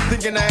bitch.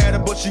 Thinking I had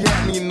her, but she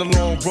had me in the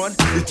long run.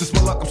 It's just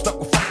my luck, I'm stuck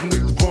with fucking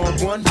with the wrong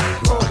one.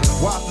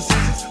 Wise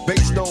decisions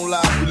based on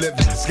lies we live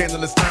in.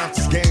 Scandalous times,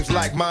 these games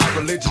like my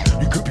religion.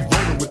 You could be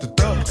rolling with the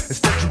thug.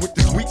 Instead you with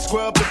this weak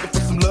scrub looking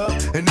for some love.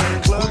 And in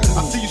the club,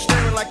 I see you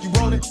staring like you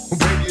want it. Well,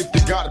 baby, if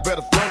you got it,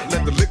 better flaunt it.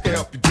 Let the liquor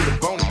help you get a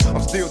bonus.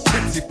 I'm still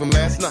tipsy from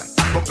last night.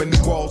 Bumping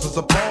the walls as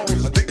a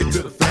pose. Addicted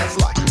to the fast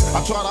life.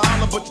 I try to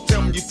holler, but you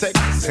tell me you take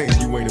it. Saying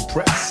you ain't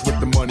impressed with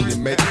the money you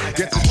make.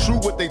 Guess it's true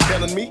what they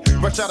telling me.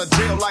 Rush out of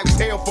jail like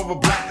hell for a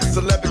black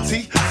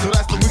celebrity. So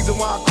that's the reason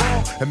why I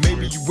call. And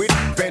maybe you with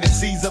it.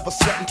 Fantasies of a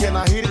something, can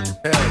I hit it?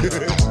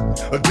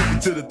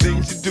 Addicted to the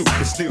things you do.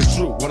 It's still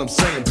true. What I'm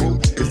saying, boo,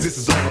 is this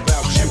is all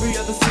about you. Every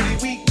other city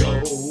we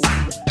go.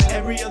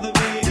 Every other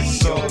video.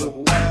 It's all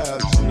about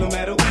you. No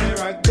matter where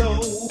I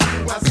go,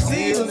 I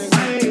see the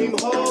same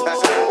hole.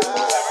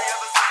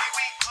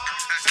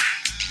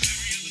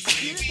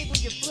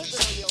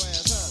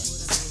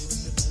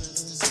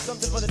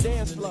 Something for the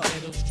dance floor.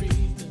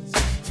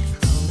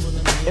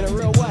 In a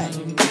real way.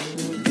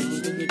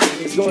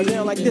 It's going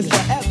down like this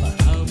forever.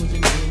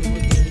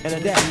 And a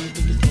day.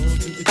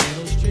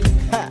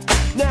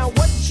 Now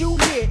what you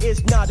hear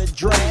is not a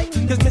drag.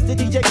 Cause Mr.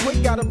 DJ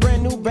Quick got a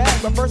brand new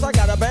bag. But first I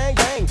got a bang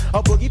bang.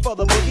 A boogie for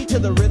the boogie to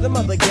the rhythm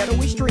of the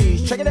ghetto-y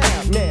streets. Check it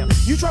out now.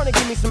 You trying to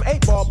give me some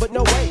 8-ball, but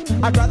no way.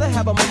 I'd rather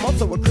have a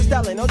mimosa with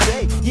Cristal and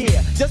OJ.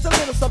 Yeah, just a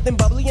little something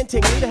bubbly and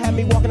tingly to have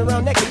me walking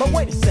around naked. But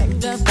wait a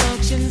second. The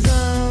function's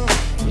on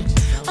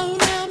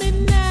around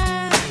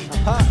midnight.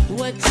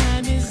 What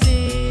time is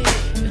it?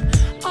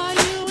 Are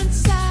you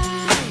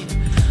inside?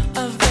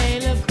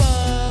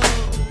 Available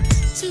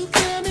to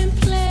come and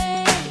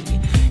play?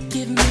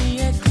 Give me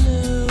a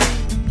clue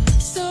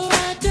so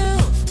I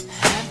don't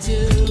have to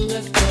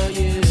look for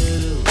you.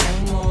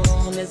 Come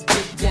on, let's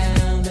get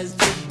down, let's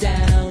get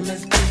down,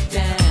 let's get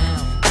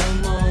down.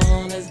 Come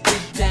on, let's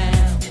get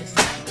down. It's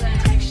like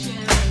Black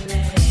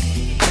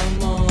Chalet.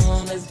 Come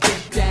on, let's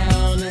get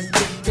down, let's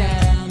get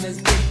down,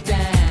 let's get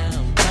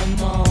down.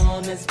 Come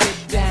on, let's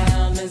get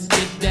down, let's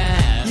get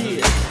down.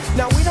 Yeah.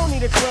 Now we don't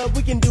need a club,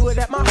 we can do it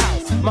at my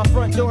house. My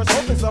front door's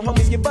open so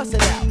homies get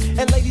busted out.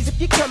 And ladies, if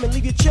you come and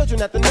leave your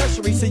children at the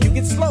nursery so you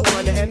get slow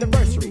on the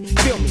anniversary.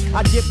 Feel me,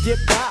 I dip,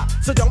 die.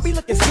 So don't be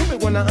looking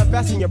stupid when I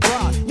unfasten your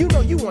bra. You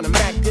know you wanna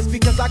mac this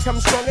because I come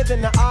stronger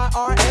than the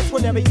IRS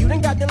whenever you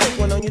done got the link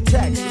one on your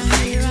text. Now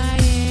here I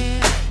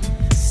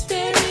am,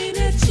 staring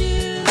at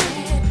you.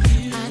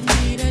 I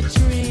need a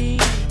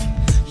drink.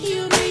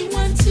 You need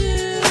one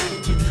too.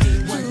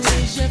 What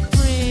is your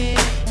friend?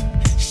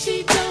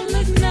 She don't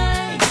look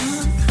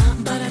nice,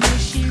 but I know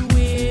she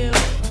will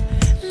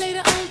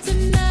later on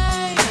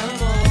tonight.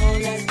 Come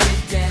on, let's get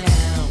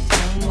down.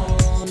 Come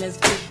on, let's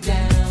get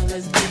down.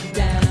 Let's get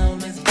down.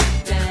 Let's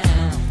get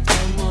down.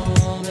 Come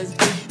on, let's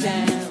get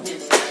down.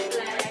 It's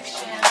Black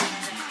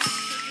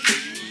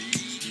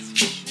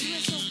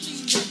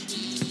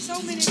So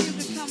many of you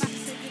could come out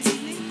and say good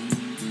evening,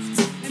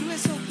 and we're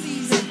so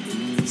pleased that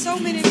so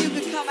many of you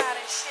could come out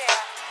and share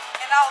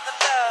in all the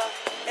love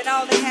and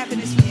all the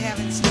happiness we have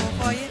in store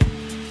for you.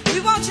 We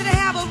want you to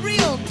have a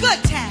real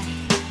good time,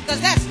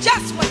 because that's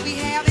just what we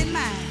have in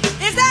mind.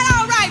 Is that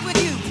all right with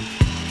you?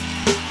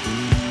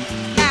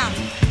 Now,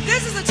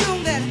 this is a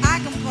tune that I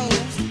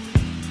composed,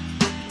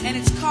 and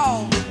it's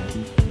called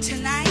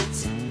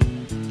Tonight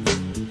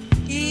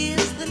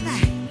is the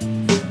Night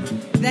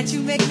That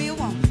You Make Me a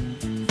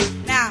Woman.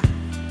 Now,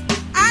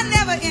 I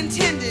never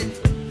intended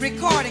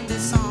recording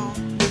this song.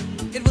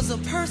 It was a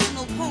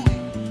personal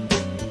poem.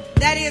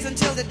 That is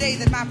until the day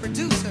that my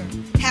producer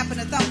happened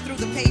to thumb through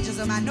the pages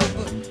of my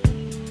notebook.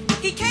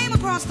 He came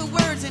across the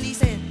words and he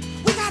said,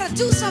 we gotta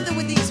do something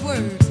with these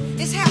words.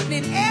 It's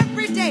happening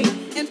every day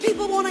and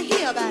people want to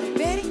hear about it.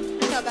 Betty,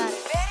 hear about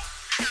it, Betty.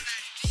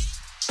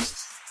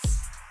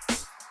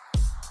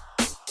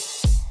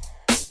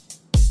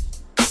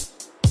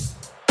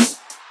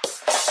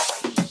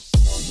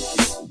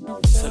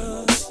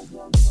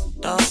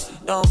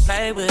 Don't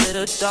play with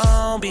it,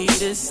 don't be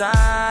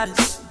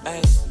dishonest.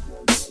 Ay.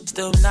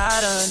 Still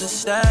not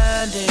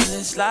understanding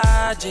this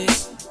logic.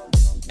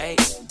 Ay.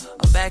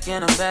 I'm back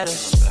and I'm better.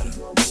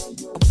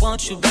 I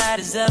want you bad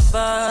as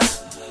ever.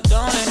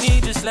 Don't let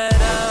me just let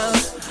up.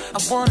 I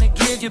wanna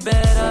give you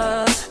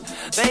better.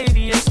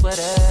 Baby, it's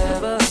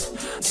whatever.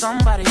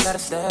 Somebody gotta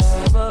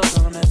step up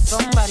on that.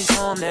 Somebody's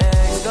home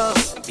next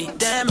up. Be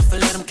damned if I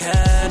let them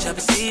catch up.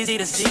 It's easy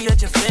to see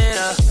that you're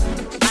fitter.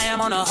 I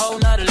am on a whole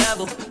nother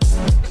level.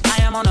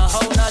 I am on a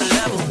whole nother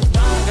level.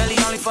 Girl, he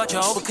only fought you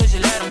over cause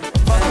you let him.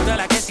 Fuck a girl,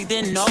 I guess he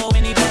didn't know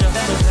any better. I'm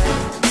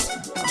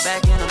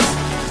back in him.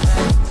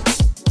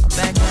 I'm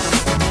back in him.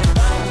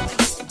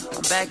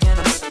 I'm back in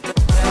him.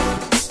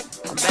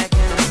 I'm back in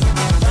him.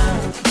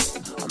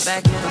 I'm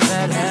back in him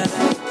better.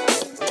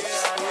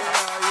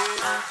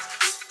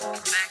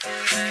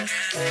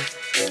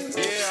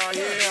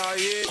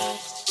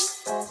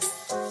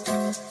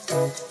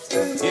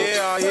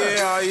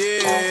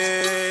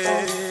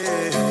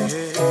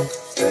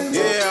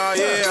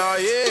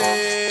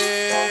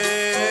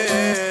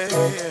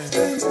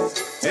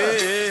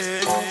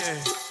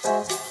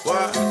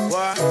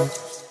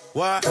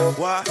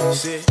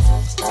 What's it?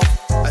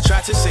 I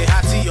tried to say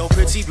hi to your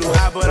pretty blue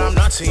eye, but I'm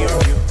not to your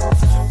view.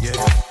 Yeah.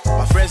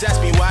 My friends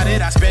ask me why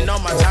did I spend all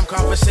my time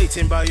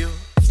conversating about you.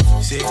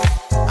 See,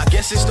 I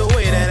guess it's the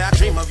way that I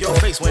dream of your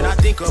face when I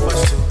think of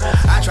us two.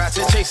 I tried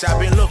to chase, I've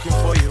been looking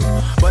for you,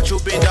 but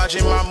you've been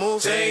dodging my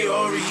moves.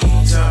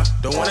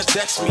 Señorita, don't wanna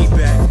text me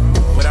back,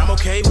 but I'm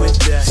okay with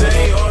that.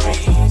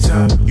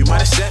 Señorita, you might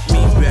have set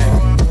me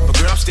back, but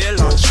girl, I'm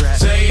still on track.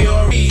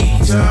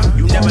 Señorita,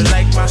 you never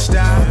liked my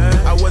style,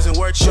 I wasn't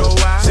worth your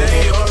while.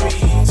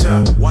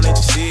 Señorita, wanted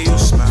to see you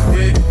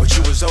smile, but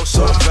you was oh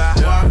so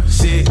fine.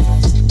 See,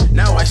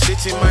 now I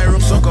sit in my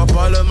room, soak up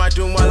all of my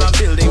doom while I'm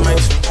building my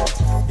tomb.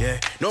 Yeah,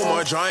 no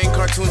more drawing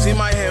cartoons in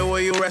my head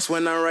where you rest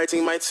when I'm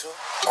writing my tune.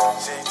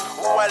 Say,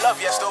 ooh, I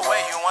love yes the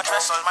way you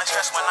undress all my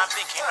stress when I'm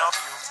thinking of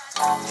you.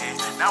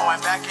 Yeah, now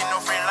I'm back in no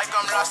frame like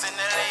I'm lost in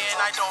LA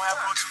and I don't have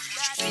no truth.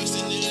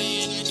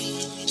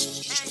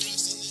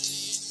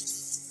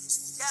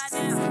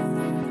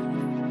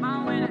 Goddamn,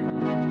 I'm with it.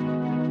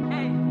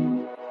 Hey,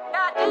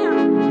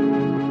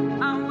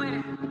 goddamn, I'm with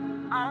it.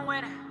 I'm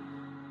with it.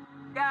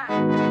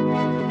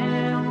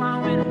 Goddamn,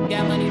 I'm with it.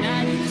 Got money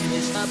now, you just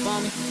switched up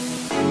on me.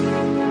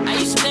 I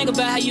used to think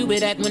about how you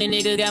would act when a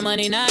nigga got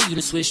money. Now you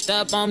done switched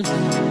up on me.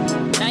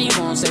 Now you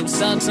gon' say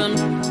what's up to me.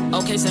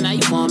 Okay, so now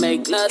you gon'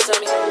 make love to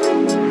me.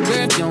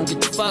 Girl, if you don't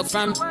get the fuck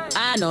from me,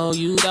 I know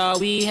you thought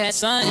we had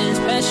something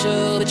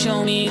special, but you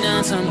don't mean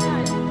nothing to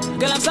me.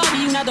 Girl, I'm sorry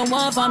you not the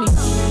one for me.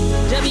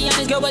 Just be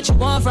honest, girl, what you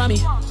want from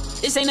me?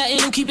 This ain't nothing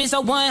to keep it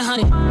so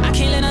 100. I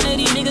can't let none of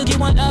these niggas get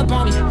one up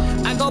on me.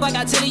 I go back,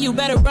 I tell you, you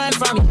better run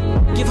from me.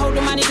 Give hope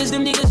to my niggas,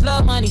 them niggas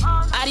love money.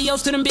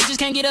 Adios to them bitches,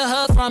 can't get a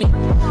hug from me.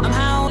 I'm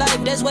high on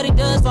life, that's what it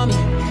does for me.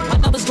 My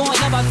numbers going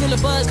up, I feel a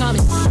buzz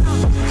coming.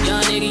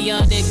 Young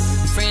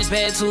nigga, friends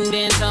bad too,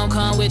 then some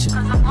come with you.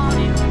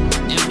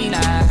 And we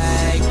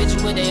like,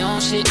 bitches with their own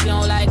shit, you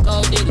don't like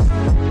gold diggers.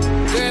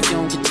 Girl, if you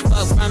don't get the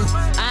fuck from me,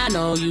 I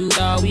know you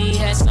thought we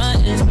had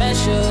something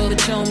special,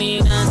 but you don't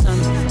mean nothing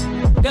to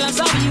me. Girl, I'm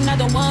sorry you not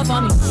the one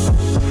for me.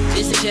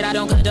 This the shit I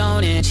don't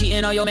condone it.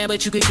 Cheating on your man,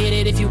 but you could get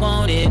it if you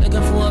want it.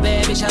 Looking for a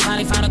bad bitch, I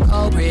finally found a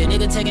culprit.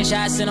 Nigga taking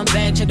shots, send them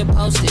back, check the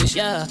postage,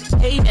 yeah.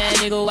 Hey that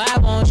nigga, why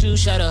won't you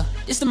shut up?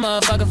 It's the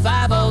motherfucker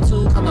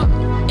 502, come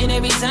on. And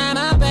every time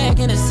I'm back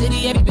in the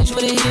city, every bitch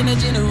with a hit in the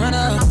gym to run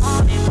up.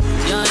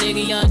 Young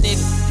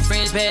nigga,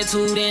 friends bad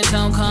too, then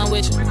some come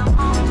with you.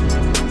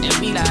 And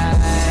we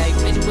like,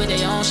 bitches with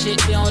their own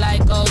shit, we don't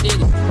like gold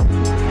diggers.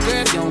 Girl,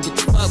 if you don't get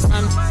the fuck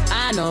from me,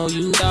 I know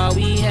you thought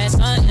we had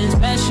something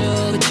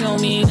special, but you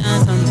don't mean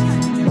nothing to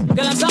me.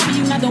 Girl, I'm sorry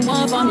you not the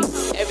one for me.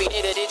 Every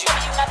nigga did you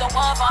not the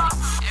one for me.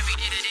 Every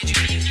nigga did you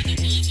not the one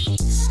for me.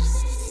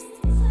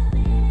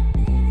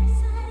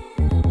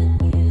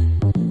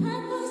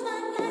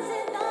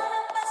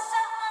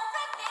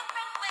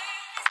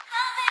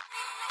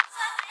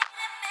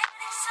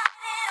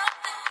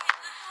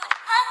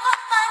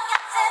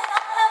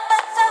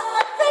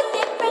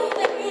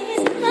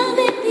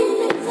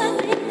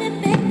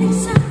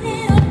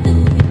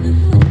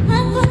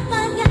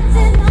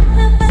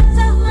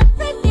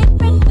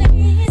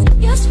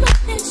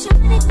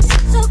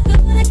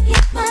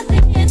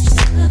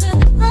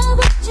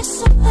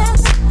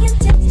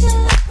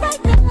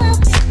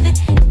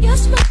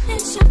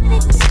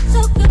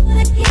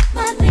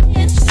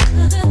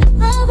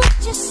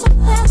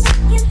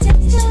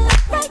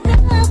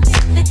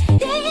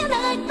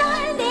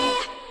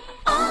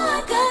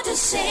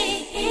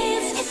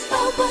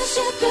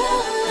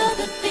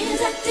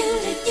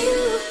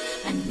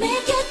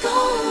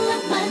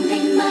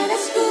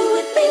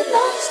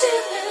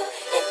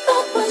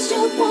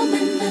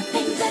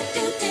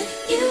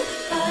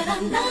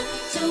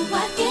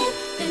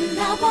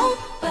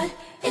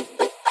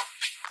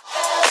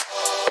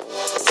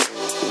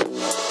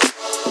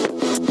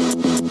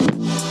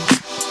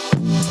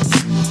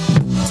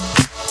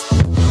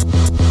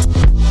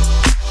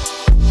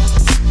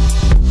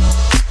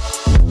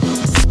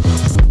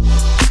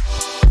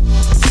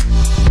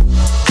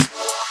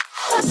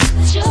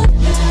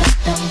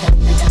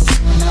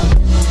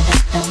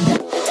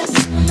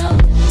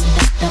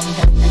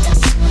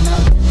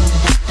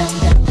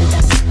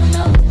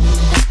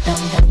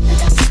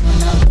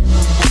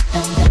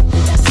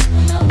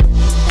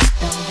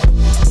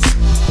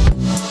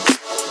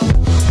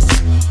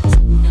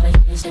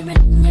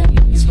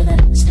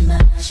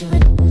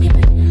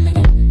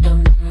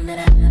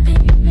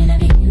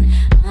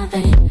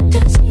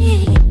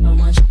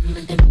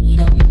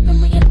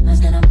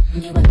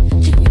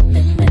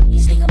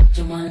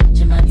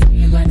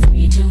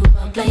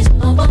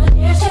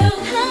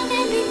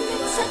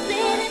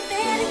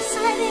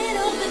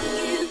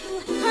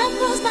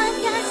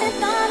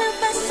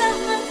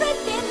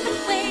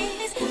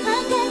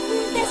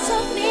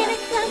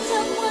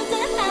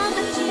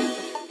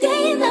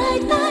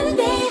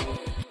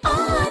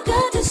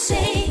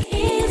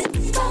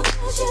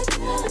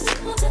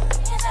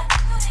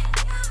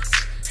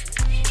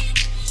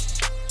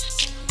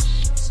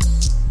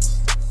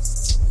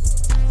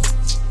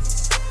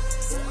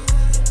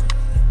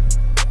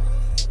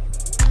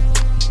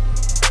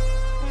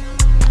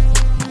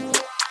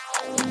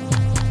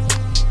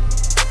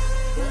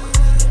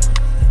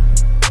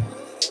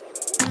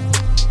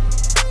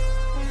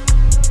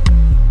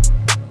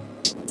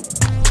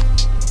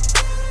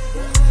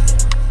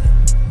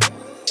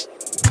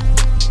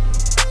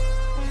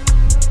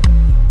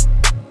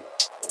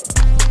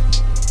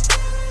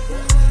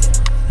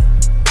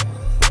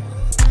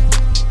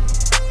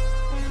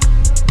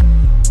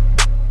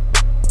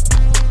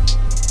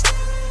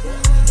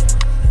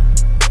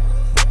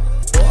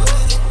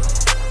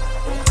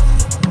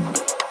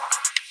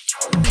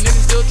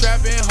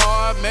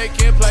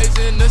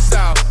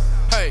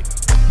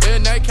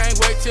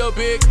 wait till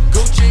big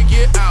Gucci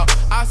get out.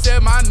 I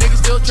said my niggas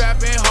still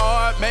trapping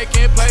hard,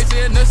 making plays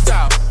in the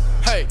South.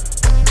 Hey,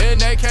 and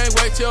they can't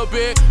wait till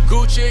big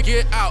Gucci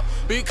get out,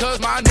 because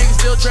my niggas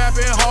still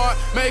trapping hard,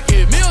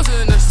 making meals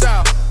in the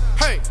South.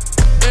 Hey,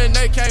 and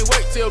they can't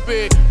wait till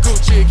big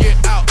Gucci get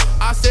out.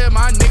 I said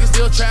my niggas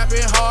still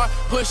trapping hard,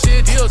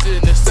 pushing deals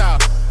in the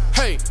South.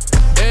 Hey,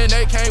 and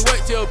they can't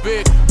wait till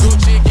big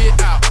Gucci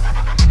get out.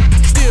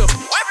 Still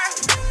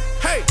whipping,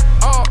 hey,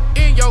 all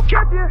in your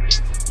kitchen.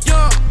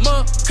 Young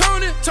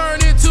Marconi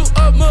turn into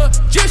a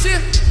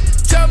magician.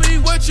 Tell me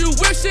what you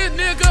wishin',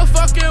 nigga,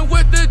 fucking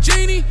with the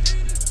genie.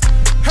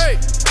 Hey,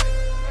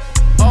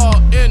 all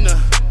in the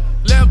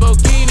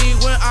Lamborghini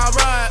when I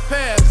ride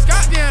past.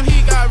 Goddamn,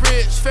 he got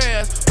rich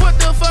fast. What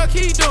the fuck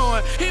he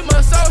doing? He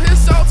must sold his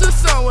soul to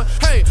someone.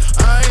 Hey,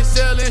 I ain't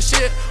selling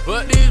shit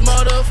but these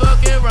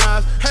motherfucking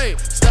rhymes. Hey,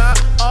 stop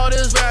all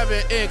this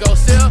rapping and go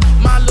sell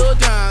my little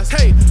dimes.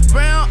 Hey,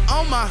 round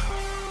on my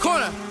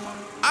corner,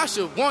 I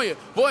should warn you,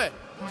 boy.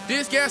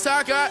 This gas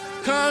I got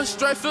comes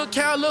straight from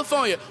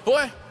California,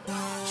 boy.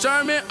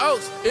 Sherman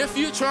Oaks, if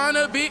you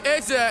tryna be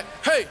exact.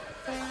 Hey,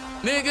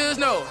 niggas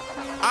know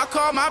I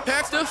call my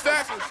packs the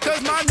facts,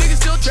 cause my niggas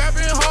still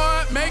trapping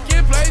hard,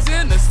 making plays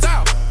in the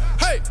South.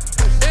 Hey,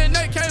 and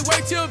they can't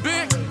wait till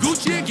big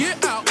Gucci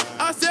get out.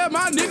 I said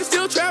my niggas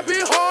still trapping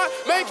hard,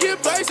 making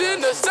plays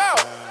in the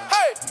South.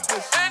 Hey,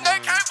 and they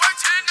can't wait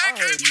till they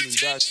can't wait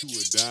till. Got you a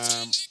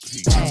dime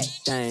piece. Bad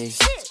thing,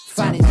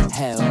 fine as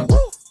hell,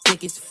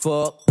 thick as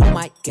fuck, oh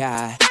my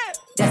god,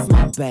 that's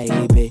my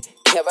baby.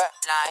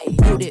 Caroline,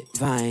 you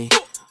divine,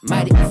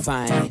 mighty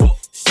fine.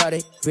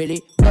 Shawty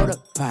really blow the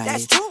pipe.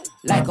 That's true.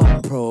 Like a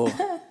pro.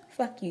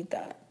 Fuck you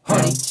thought.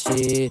 Holy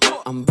shit,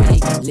 I'm really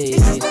lit.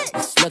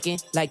 It's looking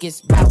like it's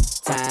about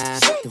time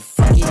to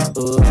fuck it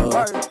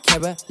up.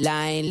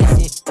 Caroline,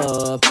 listen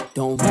up.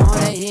 Don't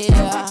wanna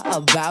hear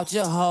about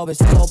your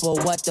horoscope or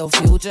what the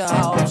future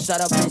holds.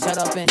 Shut up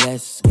and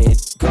let's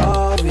get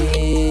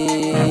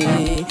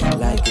gory,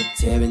 like a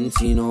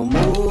Tarantino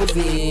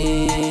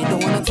movie.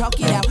 Don't wanna talk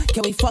it out,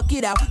 can we fuck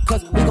it out?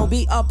 Cause we gon'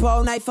 be up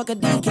all night, fuck a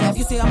decaf.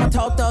 You say I'm a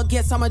tall thug,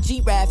 yes I'm a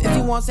G-Rap. If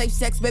you want safe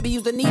sex, baby,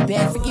 use the knee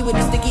pad. Freaky with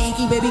the sticky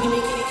icky, baby, give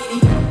me kitty.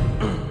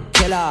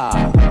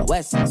 Killer,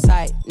 West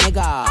Side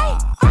nigga.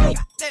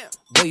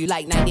 Boy, you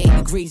like 98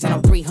 degrees and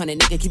I'm 300,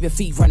 nigga, keep your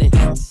feet running.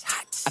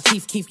 I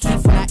keep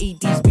when I eat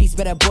these beats,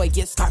 better boy,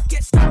 get stuck.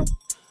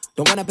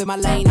 Don't run up in my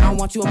lane, I don't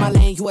want you in my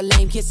lane, you a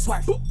lame, get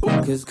swerved.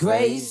 Cause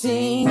great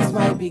scenes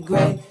might be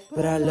great,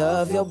 but I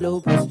love your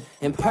bloopers.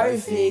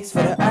 Imperfects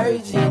for the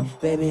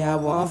urgent, baby, I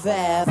want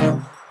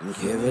forever.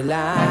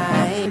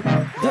 Caroline,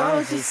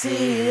 don't you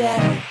see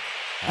that?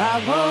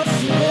 I want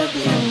you to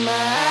be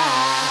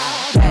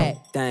mine. Bad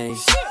thing,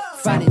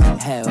 fine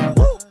as hell,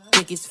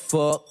 thick as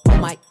fuck, oh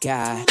my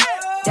god,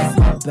 that's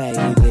my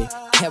baby.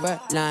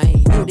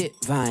 Caroline, you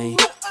divine,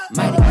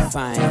 mighty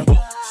fine.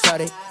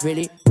 Shawty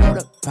really blow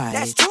the pipe.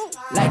 That's true.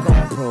 Like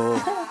a pro.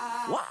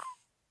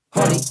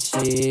 Holy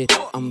shit,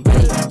 I'm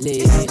really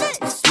lit.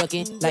 It's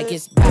looking like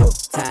it's about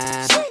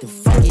time to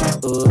fuck it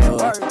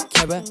up.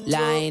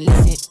 Caroline,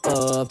 listen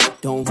up.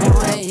 Don't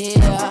wanna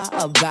hear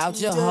about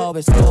your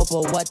horoscope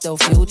or what the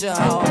future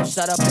holds.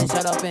 Shut up and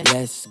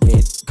let's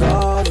get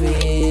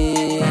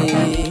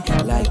gory,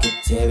 like a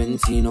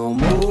Tarantino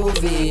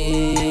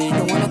movie.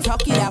 Don't wanna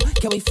talk it out,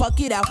 can we fuck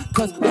it out?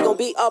 Cause we gon'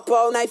 be up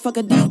all night, fuck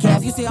a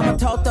decaf. You say I'm a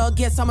tall thug,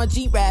 yes I'm a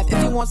G-Rap.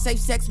 If you want safe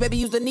sex, baby,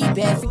 use the knee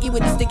pad. Freaky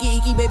with the sticky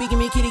icky, baby, give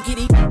me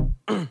kitty.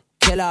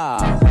 Killer,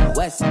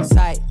 West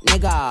Side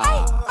nigga.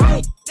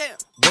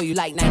 Boy, you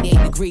like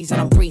 98 degrees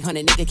and I'm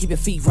 300, nigga, keep your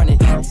feet running.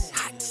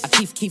 I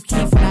keep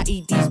when I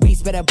eat these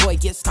beats, better boy,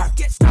 get stuck.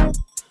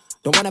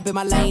 Don't run up in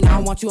my lane, I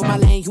don't want you in my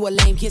lane, you a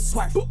lame, get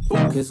swerved.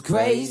 Cause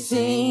great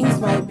scenes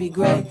might be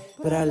great,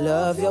 but I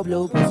love your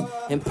bloopers.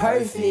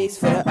 Imperfects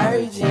for the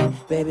urgent,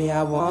 baby,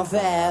 I want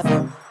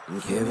forever.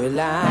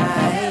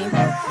 Caroline,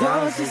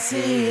 don't you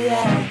see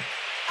that?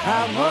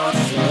 I want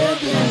you to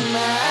be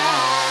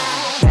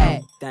mine.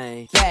 Bad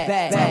thing,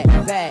 bad thing,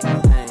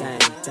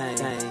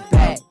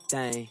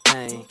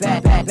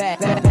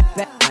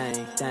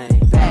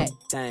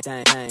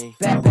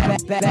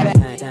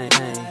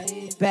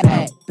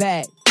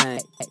 bad